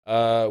month.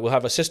 We'll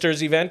have a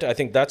sisters event. I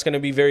think that's going to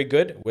be very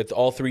good with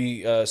all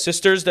three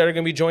sisters that are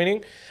going to be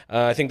joining.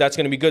 I think that's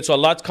going to be good. So a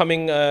lot's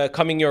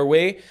coming your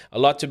way. A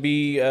lot to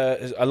be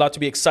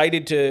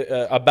excited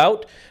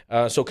about.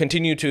 So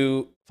continue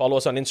to follow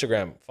us on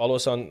Instagram, follow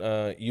us on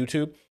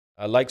YouTube,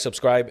 like,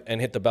 subscribe, and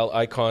hit the bell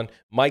icon.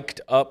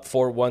 Mic'd Up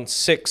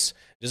 416.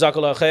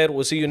 Jazakallah khair.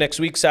 We'll see you next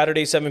week,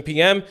 Saturday, 7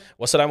 p.m.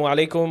 Wassalamu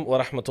alaikum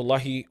wa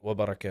rahmatullahi wa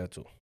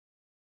barakatuh.